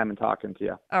the time and talking to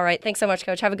you. All right. Thanks so much,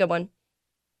 Coach. Have a good one.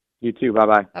 You too.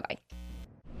 Bye-bye. Bye-bye.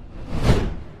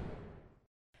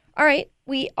 All right.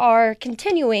 We are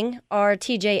continuing our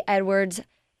TJ Edwards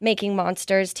Making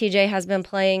Monsters. TJ has been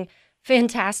playing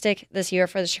fantastic this year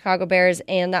for the Chicago Bears,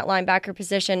 and that linebacker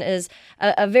position is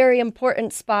a very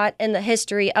important spot in the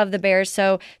history of the Bears.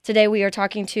 So today we are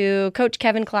talking to Coach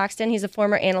Kevin Claxton. He's a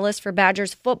former analyst for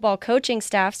Badgers football coaching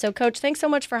staff. So, Coach, thanks so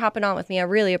much for hopping on with me. I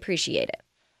really appreciate it.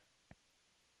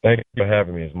 Thank you for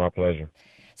having me. It's my pleasure.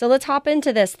 So let's hop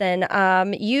into this then.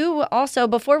 You also,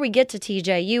 before we get to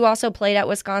TJ, you also played at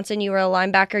Wisconsin. You were a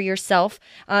linebacker yourself.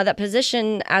 That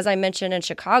position, as I mentioned, in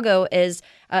Chicago is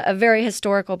a very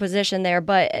historical position there,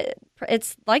 but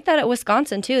it's like that at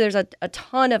Wisconsin too. There's a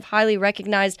ton of highly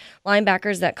recognized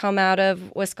linebackers that come out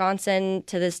of Wisconsin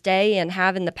to this day and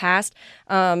have in the past.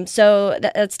 So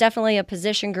that's definitely a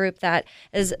position group that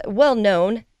is well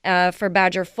known for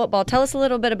Badger football. Tell us a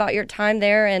little bit about your time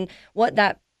there and what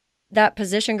that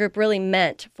position group really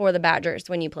meant for the Badgers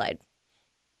when you played.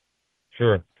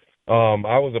 Sure.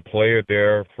 I was a player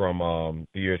there from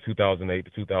the year 2008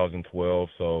 to 2012,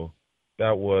 so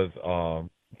that was a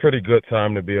pretty good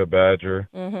time to be a Badger.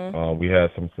 Mm-hmm. We had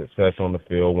some success on the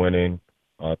field, winning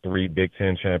 3 Big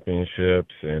Ten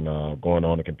championships and going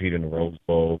on to compete in the Rose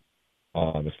Bowl.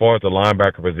 As far as the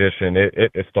linebacker position,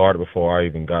 it started before I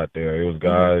even got there. It was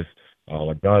guys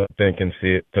like Jonathan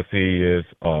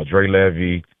Casillas, Dre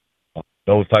Levy,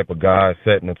 those type of guys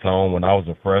setting the tone when I was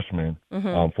a freshman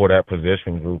for that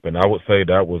position group. And I would say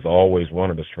that was always one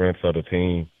of the strengths of the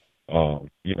team.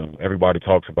 Everybody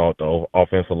talks about the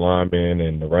offensive linemen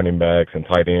and the running backs and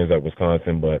tight ends at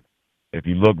Wisconsin, but if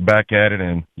you look back at it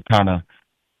and you kind of,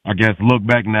 I guess, look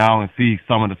back now and see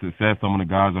some of the success some of the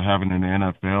guys are having in the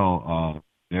NFL,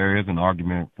 there is an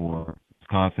argument for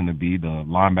Wisconsin to be the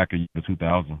linebacker of the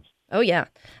 2000s. Oh, yeah,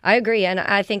 I agree. And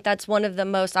I think that's one of the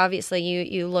most, obviously,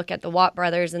 you look at the Watt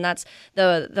brothers, and that's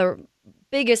the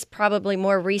biggest, probably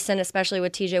more recent, especially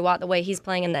with TJ Watt, the way he's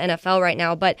playing in the NFL right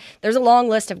now. But there's a long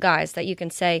list of guys that you can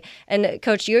say. And,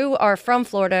 Coach, you are from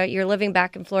Florida. You're living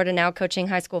back in Florida now, coaching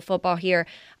high school football here.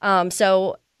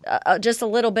 So just a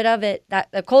little bit of it,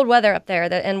 that the cold weather up there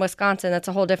in Wisconsin, that's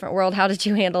a whole different world. How did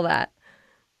you handle that?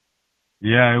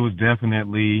 Yeah, it was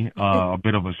definitely a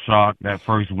bit of a shock that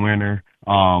first winter.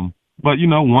 But,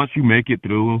 once you make it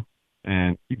through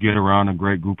and you get around a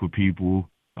great group of people,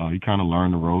 you kind of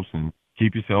learn the ropes and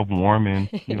keep yourself warm and,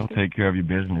 take care of your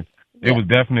business. Yeah. It was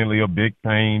definitely a big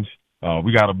change.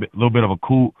 We got a little bit of a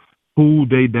cool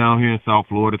day down here in South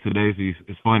Florida today. So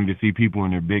it's funny to see people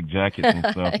in their big jackets and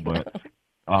stuff. But,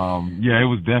 it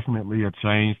was definitely a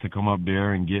change to come up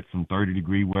there and get some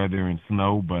 30-degree weather and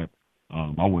snow. But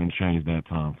I wouldn't change that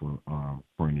time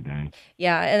for for anything.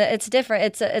 Yeah, and it's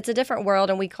different. It's a different world,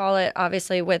 and we call it,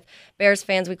 obviously, with Bears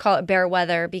fans, we call it bear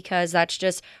weather because that's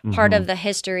just part of the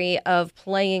history of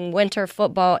playing winter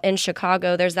football in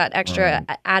Chicago. There's that extra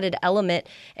added element,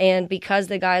 and because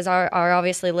the guys are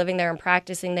obviously living there and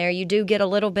practicing there, you do get a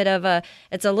little bit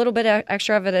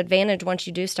extra of an advantage once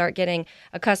you do start getting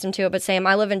accustomed to it. But Sam,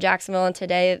 I live in Jacksonville, and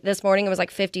this morning it was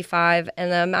like 55,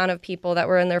 and the amount of people that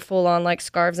were in their full-on like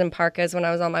scarves and parkas when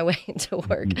I was on my way to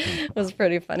work was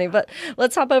pretty funny. But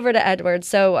let's hop over to Edwards.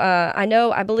 So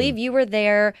I believe you were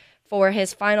there for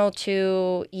his final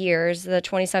 2 years, the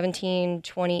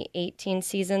 2017-2018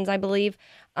 seasons, I believe.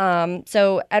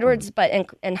 So Edwards, but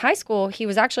in high school, he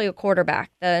was actually a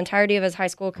quarterback. The entirety of his high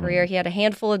school career, he had a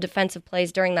handful of defensive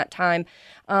plays during that time.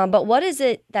 But what is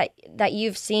it that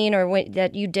you've seen or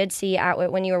that you did see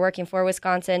when you were working for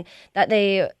Wisconsin that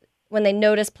when they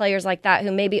notice players like that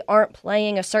who maybe aren't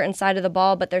playing a certain side of the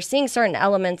ball, but they're seeing certain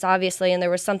elements, obviously, and there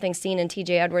was something seen in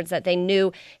TJ Edwards that they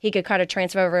knew he could kind of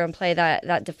transfer over and play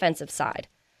that defensive side?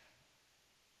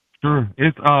 Sure.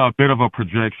 It's a bit of a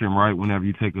projection, right? Whenever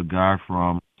you take a guy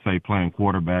from, say, playing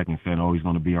quarterback and saying, oh, he's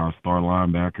going to be our star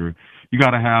linebacker, you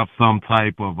got to have some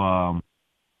type of,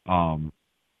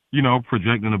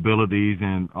 projecting abilities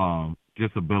and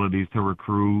just abilities to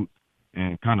recruit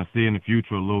and kind of see in the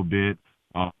future a little bit.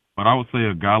 But I would say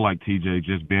a guy like TJ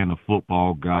just being a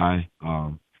football guy,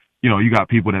 you got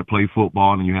people that play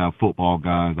football and you have football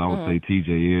guys. I would say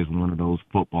TJ is one of those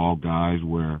football guys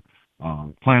where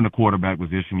playing the quarterback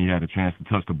position, he had a chance to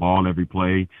touch the ball every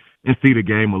play and see the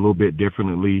game a little bit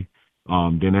differently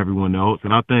than everyone else.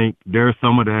 And I think there's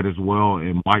some of that as well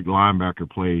in Mike linebacker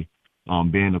play,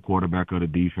 being the quarterback of the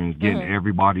defense, getting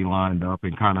everybody lined up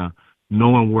and kind of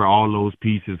knowing where all those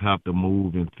pieces have to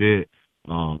move and fit.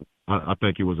 I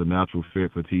think it was a natural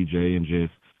fit for TJ and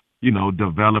just,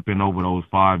 developing over those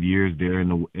 5 years there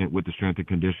with the strength and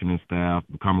conditioning staff,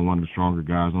 becoming one of the stronger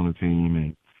guys on the team.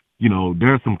 And,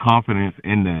 there's some confidence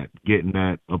in that, getting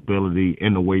that ability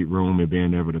in the weight room and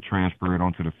being able to transfer it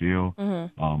onto the field.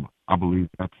 I believe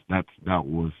that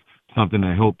was something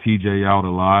that helped TJ out a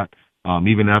lot.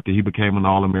 Even after he became an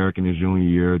All-American his junior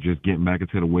year, just getting back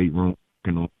into the weight room,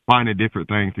 finding different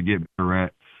things to get better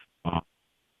at.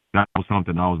 That was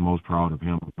something I was most proud of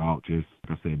him about, just,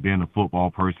 like I said, being a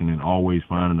football person and always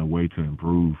finding a way to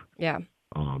improve. Yeah.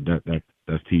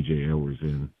 That's TJ Edwards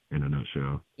in a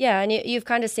nutshell. Yeah, and you've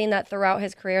kind of seen that throughout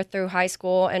his career through high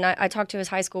school. And I talked to his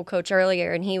high school coach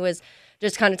earlier, and he was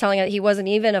just kind of telling us he wasn't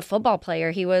even a football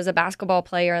player. He was a basketball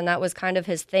player, and that was kind of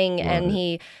his thing. Right. And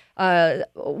he,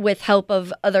 with help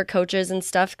of other coaches and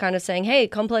stuff, kind of saying, hey,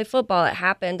 come play football. It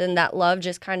happened, and that love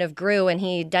just kind of grew, and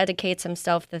he dedicates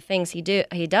himself to things he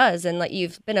does. And like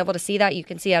you've been able to see that. You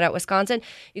can see it at Wisconsin.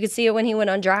 You could see it when he went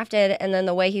undrafted, and then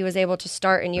the way he was able to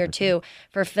start in year 2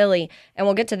 for Philly. And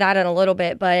we'll get to that in a little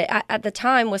bit. But at the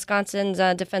time, Wisconsin's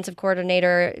defensive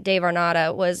coordinator, Dave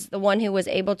Arnott, was the one who was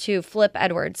able to flip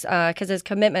Edwards because his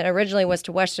commitment originally was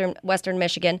to Western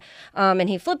Michigan, and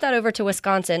he flipped that over to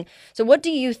Wisconsin. So what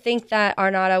do you think that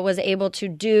Arnott was able to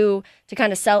do to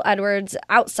kind of sell Edwards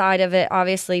outside of it,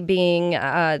 obviously being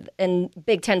in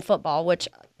Big Ten football, which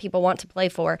people want to play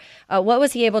for? What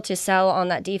was he able to sell on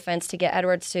that defense to get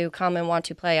Edwards to come and want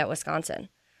to play at Wisconsin?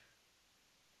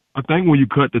 I think when you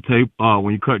cut the tape,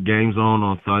 when you cut games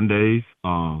on Sundays,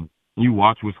 you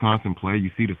watch Wisconsin play,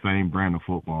 you see the same brand of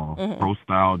football,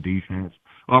 pro-style defense,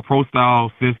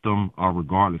 pro-style system,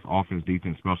 regardless, offense,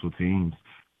 defense, special teams.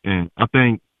 And I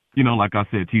think, like I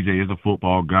said, TJ is a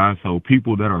football guy, so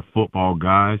people that are football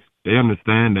guys, they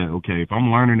understand that, okay, if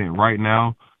I'm learning it right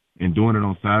now and doing it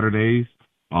on Saturdays,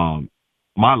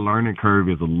 my learning curve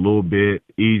is a little bit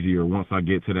easier once I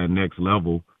get to that next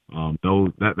level.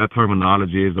 That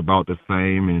terminology is about the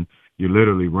same, and you're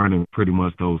literally running pretty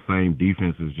much those same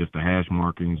defenses, just the hash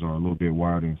markings are a little bit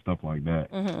wider and stuff like that.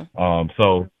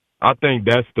 So I think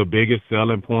that's the biggest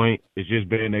selling point, is just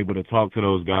being able to talk to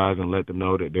those guys and let them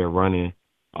know that they're running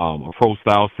a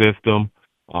pro-style system,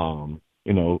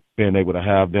 being able to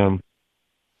have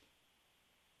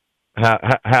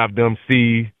them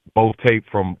see both tape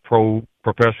from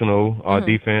professional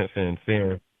defense and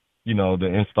seeing the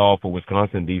install for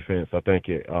Wisconsin defense. I think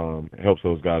it helps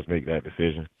those guys make that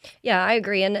decision. Yeah, I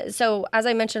agree. And so, as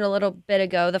I mentioned a little bit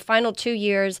ago, the final 2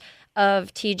 years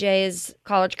of TJ's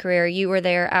college career. You were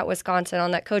there at Wisconsin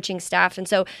on that coaching staff. And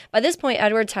so by this point,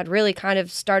 Edwards had really kind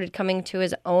of started coming to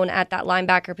his own at that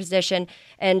linebacker position.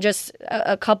 And just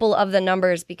a couple of the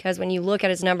numbers, because when you look at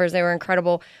his numbers, they were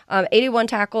incredible. 81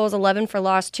 tackles, 11 for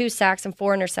loss, 2 sacks, and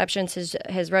 4 interceptions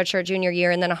his redshirt junior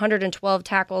year. And then 112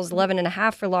 tackles, 11 and a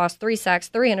half for loss, 3 sacks,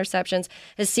 3 interceptions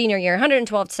his senior year,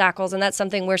 112 tackles. And that's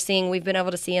something we've been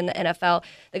able to see in the NFL.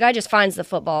 The guy just finds the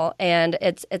football, and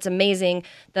it's amazing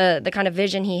the kind of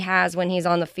vision he has when he's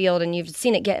on the field, and you've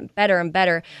seen it get better and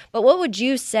better. But what would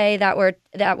you say that was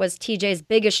TJ's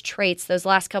biggest traits those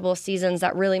last couple of seasons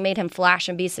that really made him flash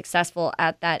and be successful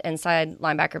at that inside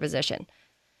linebacker position?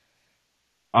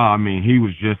 I mean, he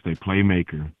was just a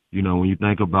playmaker. You know, when you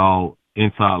think about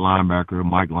inside linebacker,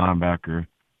 Mike linebacker,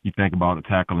 you think about a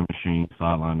tackling machine,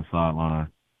 sideline to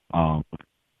sideline.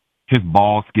 His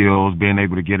ball skills, being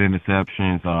able to get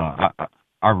interceptions,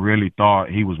 I really thought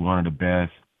he was one of the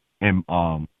best in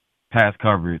pass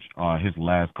coverage his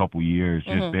last couple years.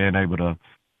 Just being able to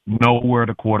know where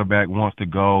the quarterback wants to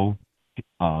go,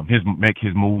 make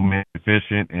his movement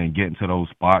efficient and get into those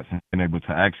spots and being able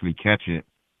to actually catch it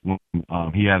when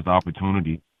he has the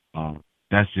opportunity.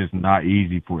 That's just not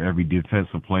easy for every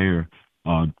defensive player.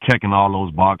 Checking all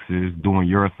those boxes, doing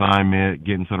your assignment,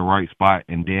 getting to the right spot,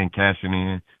 and then cashing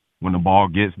in when the ball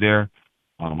gets there.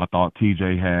 I thought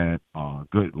TJ had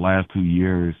good last 2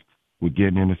 years with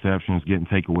getting interceptions, getting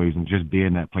takeaways, and just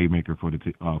being that playmaker for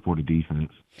the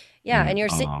defense. Yeah, and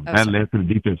that led to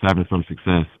the defense having some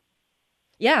success.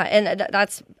 Yeah, and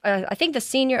that's, I think the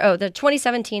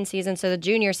 2017 season, so the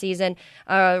junior season,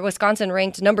 Wisconsin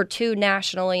ranked number 2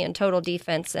 nationally in total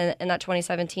defense in that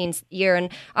 2017 year.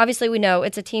 And obviously we know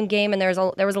it's a team game, and there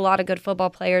was a lot of good football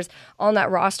players on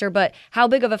that roster. But how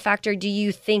big of a factor do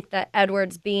you think that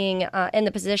Edwards being in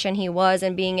the position he was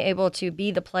and being able to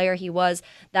be the player he was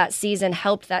that season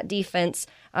helped that defense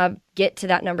get to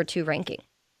that number 2 ranking?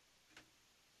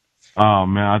 Oh,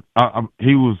 man,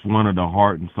 he was one of the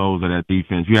heart and souls of that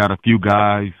defense. You had a few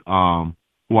guys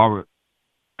who I would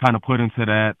kind of put into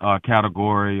that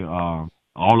category, all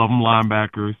of them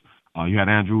linebackers. You had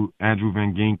Andrew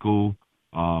Van Ginkel,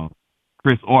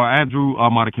 Andrew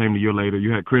might have came a year later.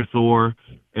 You had Chris Orr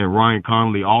and Ryan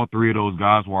Conley. All 3 of those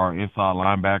guys were our inside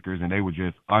linebackers, and they were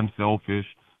just unselfish,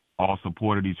 all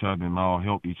supported each other and all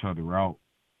helped each other out.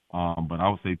 But I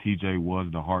would say TJ was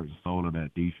the heart and soul of that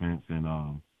defense,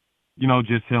 and you know,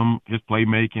 just his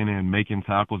playmaking and making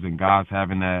tackles, and guys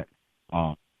having that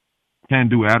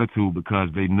can-do attitude because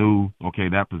they knew, okay,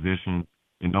 that position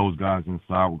and those guys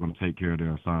inside were going to take care of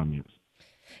their assignments.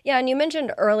 Yeah, and you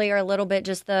mentioned earlier a little bit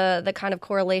just the kind of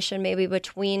correlation maybe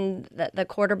between the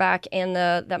quarterback and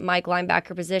that Mike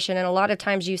linebacker position. And a lot of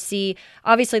times you see,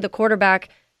 obviously, the quarterback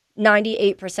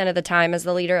 98% of the time as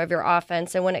the leader of your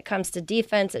offense. And when it comes to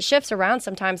defense, it shifts around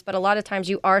sometimes, but a lot of times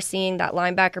you are seeing that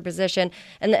linebacker position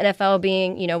and the NFL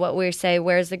being, you know, what we say,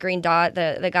 where's the green dot,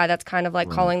 the guy that's kind of like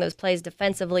calling those plays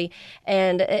defensively.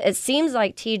 And it seems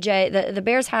like TJ, the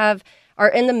Bears are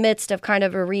in the midst of kind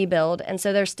of a rebuild. And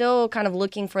so they're still kind of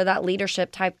looking for that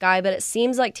leadership type guy, but it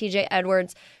seems like TJ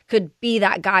Edwards could be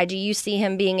that guy. Do you see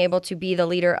him being able to be the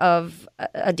leader of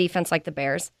a defense like the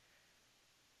Bears?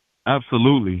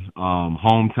 Absolutely.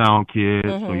 Hometown kid,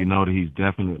 so you know that he's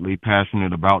definitely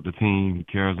passionate about the team. He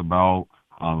cares about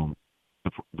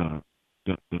the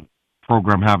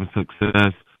program having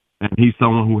success. And he's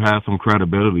someone who has some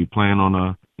credibility playing on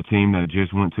a team that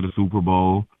just went to the Super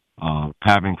Bowl,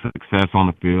 having success on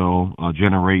the field,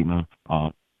 generating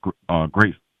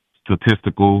great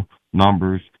statistical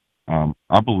numbers.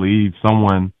 I believe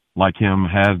someone like him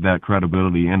has that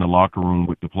credibility in the locker room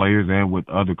with the players and with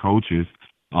other coaches.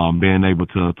 Being able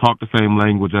to talk the same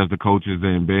language as the coaches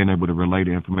and being able to relay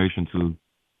the information to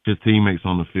his teammates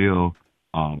on the field,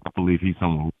 I believe he's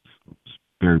someone who's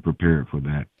very prepared for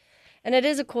that. And it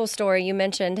is a cool story. You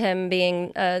mentioned him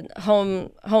being a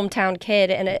hometown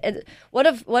kid, and what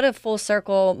a full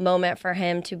circle moment for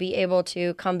him to be able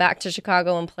to come back to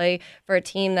Chicago and play for a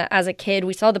team that, as a kid,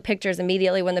 we saw the pictures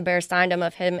immediately when the Bears signed him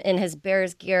of him in his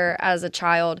Bears gear as a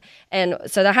child, and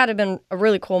so that had to have been a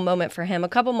really cool moment for him. A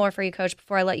couple more for you, Coach,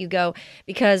 before I let you go,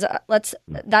 because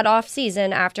that off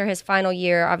season after his final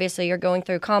year, obviously you're going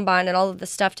through combine and all of the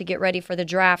stuff to get ready for the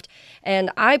draft, and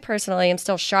I personally am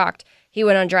still shocked he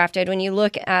went undrafted.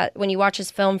 When you watch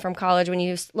his film from college, when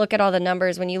you look at all the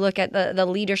numbers, when you look at the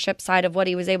leadership side of what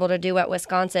he was able to do at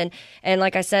Wisconsin, and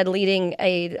like I said, leading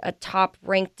a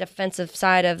top-ranked defensive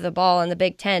side of the ball in the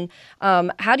Big Ten,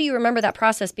 how do you remember that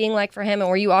process being like for him, and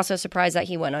were you also surprised that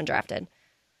he went undrafted?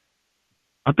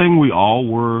 I think we all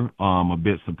were a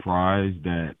bit surprised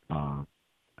that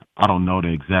I don't know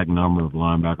the exact number of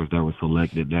linebackers that were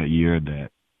selected that year.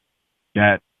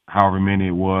 That however many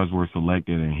it was were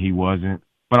selected and he wasn't.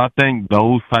 But I think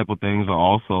those type of things are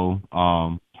also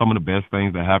some of the best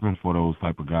things that happen for those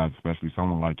type of guys, especially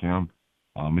someone like him.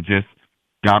 It just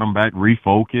got him back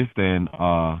refocused, and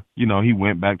he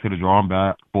went back to the drawing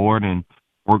board and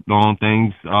worked on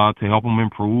things to help him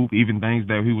improve, even things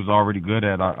that he was already good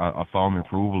at. I saw him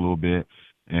improve a little bit,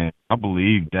 and I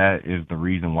believe that is the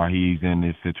reason why he's in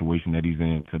this situation that he's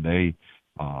in today,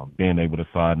 being able to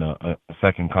sign a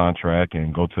second contract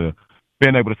and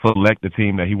being able to select the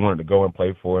team that he wanted to go and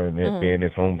play for, and it being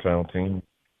his hometown team.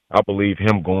 I believe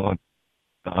him going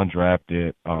to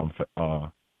undrafted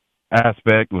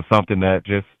aspect was something that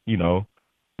just,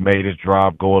 made his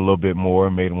drive go a little bit more,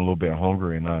 made him a little bit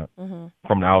hungry. And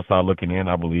from the outside looking in,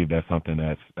 I believe that's something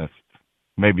that's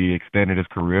maybe extended his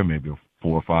career maybe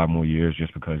 4 or 5 more years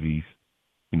just because he's,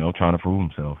 trying to prove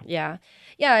himself. Yeah.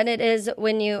 Yeah, and it is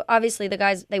when obviously the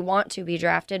guys, they want to be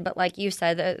drafted, but like you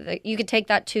said, you could take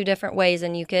that 2 different ways,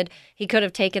 and he could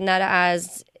have taken that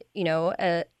as,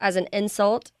 as an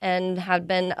insult and had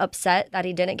been upset that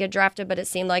he didn't get drafted, but it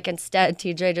seemed like instead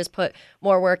TJ just put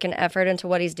more work and effort into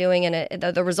what he's doing, and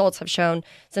the results have shown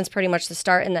since pretty much the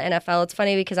start in the NFL. It's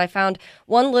funny because I found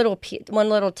one little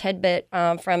tidbit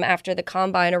from after the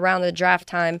combine around the draft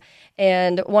time,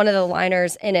 and one of the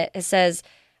liners in it says,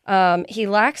 he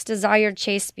lacks desired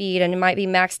chase speed and might be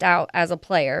maxed out as a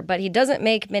player, but he doesn't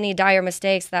make many dire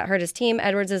mistakes that hurt his team.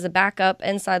 Edwards is a backup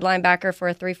inside linebacker for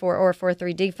a 3-4 or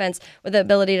 4-3 defense with the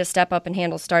ability to step up and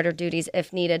handle starter duties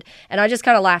if needed. And I just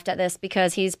kind of laughed at this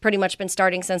because he's pretty much been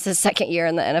starting since his second year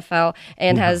in the NFL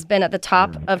and has been at the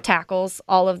top of tackles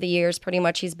all of the years. Pretty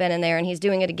much he's been in there, and he's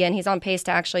doing it again. He's on pace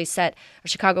to actually set a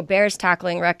Chicago Bears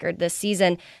tackling record this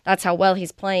season. That's how well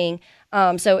he's playing.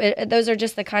 So those are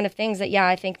just the kind of things that,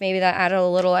 I think maybe that added a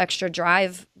little extra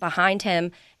drive behind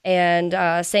him.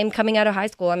 And same coming out of high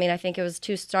school. I mean, I think it was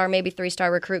 2-star, maybe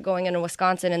 3-star recruit going into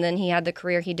Wisconsin, and then he had the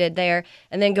career he did there,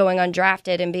 and then going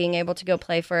undrafted and being able to go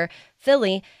play for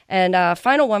Philly. And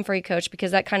final one for you, Coach,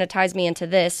 because that kind of ties me into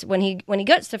this. When he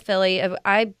gets to Philly,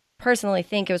 I personally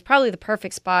think it was probably the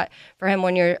perfect spot for him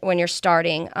when you're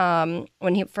starting.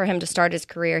 For him to start his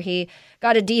career, he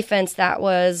got a defense that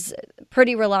was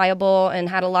pretty reliable and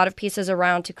had a lot of pieces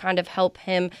around to kind of help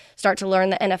him start to learn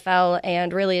the NFL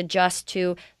and really adjust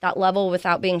to that level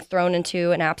without being thrown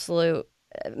into an absolute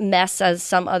mess as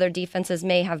some other defenses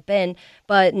may have been.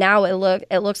 But now it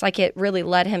looks like it really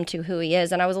led him to who he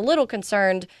is. And I was a little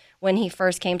concerned when he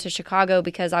first came to Chicago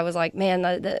because I was like, man,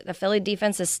 the Philly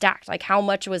defense is stacked. Like, how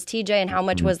much was TJ and how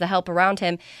much was the help around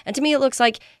him? And to me, it looks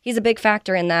like he's a big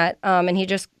factor in that. And he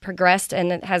just progressed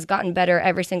and has gotten better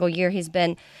every single year he's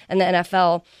been in the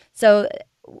NFL. So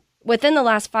within the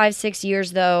last 5-6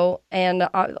 years, though, and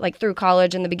like through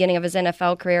college and the beginning of his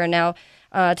NFL career and now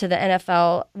to the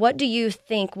NFL, what do you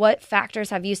think, what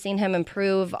factors have you seen him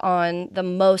improve on the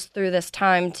most through this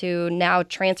time to now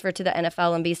transfer to the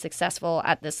NFL and be successful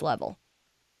at this level?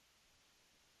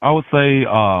 I would say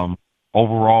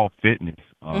overall fitness.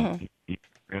 He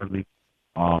really,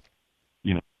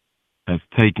 has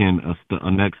taken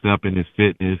a next step in his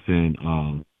fitness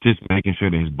and just making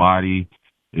sure that his body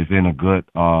is in a good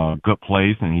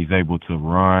place and he's able to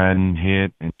run,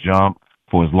 hit, and jump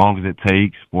for as long as it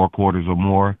takes, 4 quarters or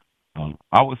more.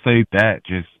 I would say that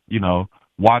just,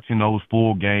 watching those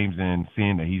full games and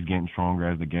seeing that he's getting stronger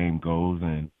as the game goes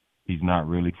and he's not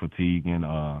really fatiguing,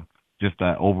 just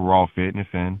that overall fitness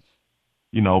and,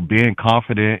 being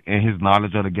confident in his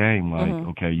knowledge of the game. Like,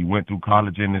 okay, you went through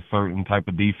college in a certain type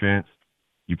of defense.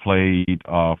 You played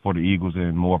for the Eagles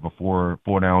in more of a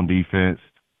four-down defense.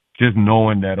 Just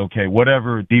knowing that, okay,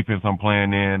 whatever defense I'm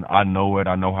playing in, I know it.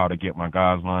 I know how to get my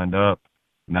guys lined up.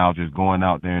 Now just going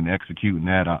out there and executing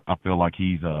that, I feel like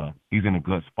he's in a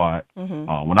good spot.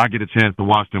 When I get a chance to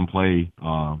watch them play,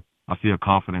 I see a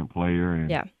confident player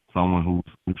and someone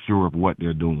who's sure of what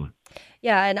they're doing.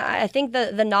 Yeah, and I think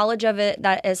the knowledge of it,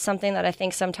 that is something that I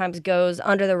think sometimes goes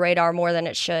under the radar more than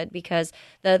it should because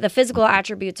the physical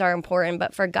attributes are important.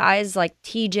 But for guys like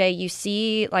TJ, you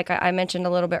see, like I mentioned a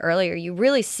little bit earlier, you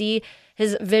really see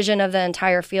his vision of the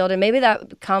entire field. And maybe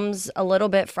that comes a little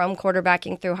bit from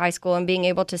quarterbacking through high school and being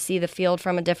able to see the field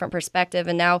from a different perspective.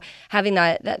 And now having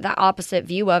that opposite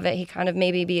view of it, he kind of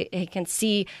he can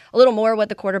see a little more what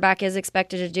the quarterback is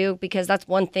expected to do because that's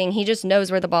one thing. He just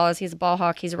knows where the ball is. He's a ball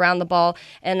hawk. He's around the ball.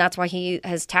 And that's why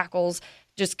his tackles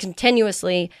just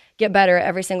continuously get better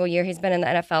every single year he's been in the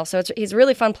NFL. So he's a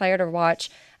really fun player to watch.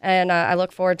 And I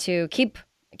look forward to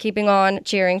keeping on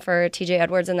cheering for TJ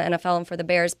Edwards in the NFL and for the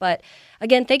Bears. But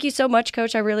again, thank you so much,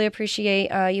 Coach. I really appreciate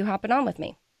you hopping on with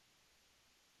me.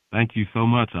 Thank you so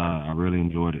much. I really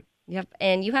enjoyed it. Yep,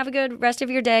 and you have a good rest of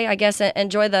your day. I guess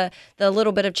enjoy the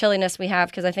little bit of chilliness we have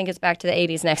because I think it's back to the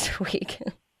 80s next week.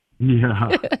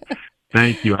 Yeah.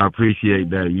 Thank you. I appreciate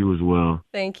that. You as well.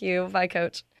 Thank you. Bye,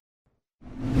 Coach.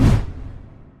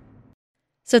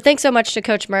 So thanks so much to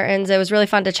Coach Mertens. It was really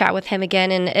fun to chat with him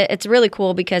again, and it's really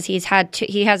cool because he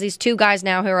has these two guys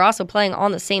now who are also playing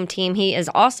on the same team. He is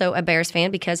also a Bears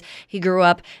fan because he grew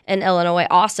up in Illinois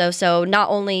also. So not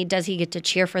only does he get to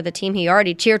cheer for the team he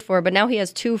already cheered for, but now he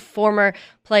has two former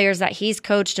players that he's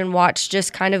coached and watched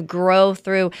just kind of grow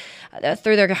through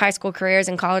their high school careers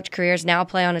and college careers, now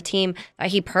play on a team that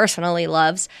he personally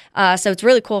loves. So it's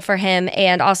really cool for him.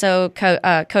 And also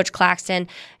Coach Claxton,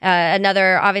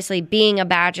 another, obviously being a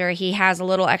Badger, he has a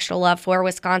little extra love for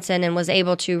Wisconsin and was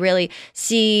able to really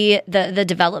see the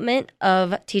development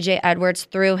of TJ Edwards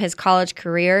through his college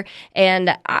career.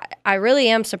 And I really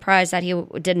am surprised that he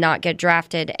did not get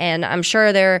drafted. And I'm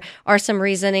sure there are some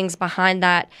reasonings behind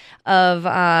that of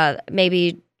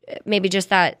maybe just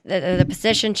that the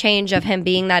position change of him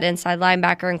being that inside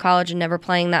linebacker in college and never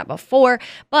playing that before.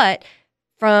 But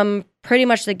from pretty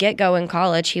much the get-go in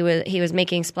college, he was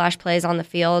making splash plays on the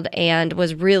field and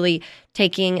was really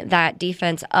taking that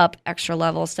defense up extra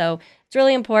level. So it's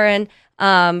really important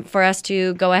for us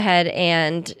to go ahead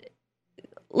and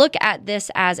look at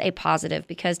this as a positive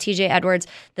because TJ Edwards,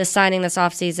 the signing this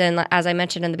offseason, as I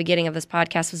mentioned in the beginning of this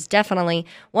podcast, was definitely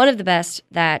one of the best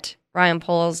that Ryan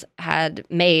Poles had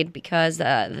made because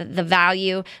the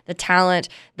value, the talent,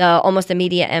 the almost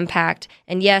immediate impact.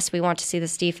 And yes, we want to see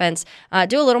this defense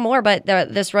do a little more, but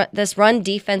this run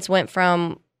defense went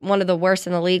from one of the worst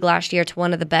in the league last year to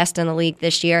one of the best in the league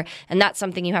this year. And that's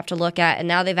something you have to look at. And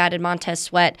now they've added Montez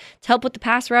Sweat to help with the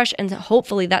pass rush. And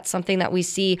hopefully that's something that we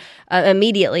see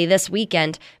immediately this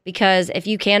weekend, because if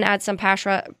you can add some pass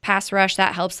rush,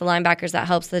 that helps the linebackers, that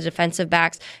helps the defensive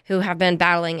backs who have been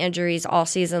battling injuries all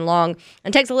season long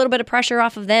and takes a little bit of pressure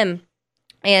off of them.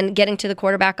 And getting to the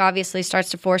quarterback obviously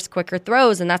starts to force quicker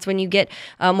throws, and that's when you get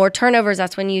more turnovers.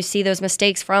 That's when you see those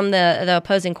mistakes from the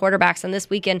opposing quarterbacks. And this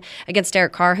weekend against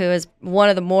Derek Carr, who is one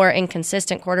of the more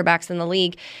inconsistent quarterbacks in the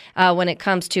league when it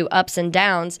comes to ups and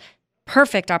downs,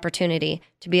 perfect opportunity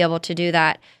to be able to do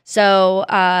that. So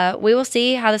we will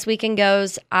see how this weekend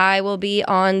goes. I will be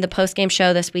on the postgame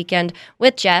show this weekend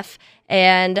with Jeff,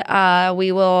 and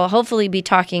we will hopefully be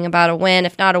talking about a win.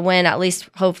 If not a win, at least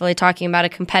hopefully talking about a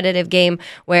competitive game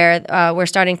where we're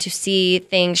starting to see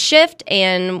things shift.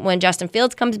 And when Justin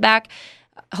Fields comes back,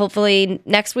 hopefully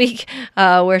next week,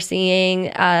 we're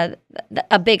seeing a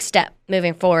big step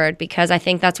moving forward, because I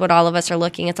think that's what all of us are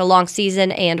looking. It's a long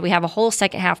season, and we have a whole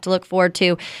second half to look forward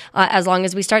to as long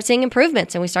as we start seeing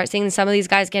improvements and we start seeing some of these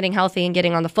guys getting healthy and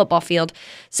getting on the football field.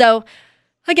 So,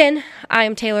 again, I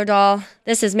am Taylor Dahl.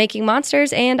 This is Making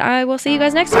Monsters, and I will see you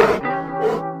guys next time.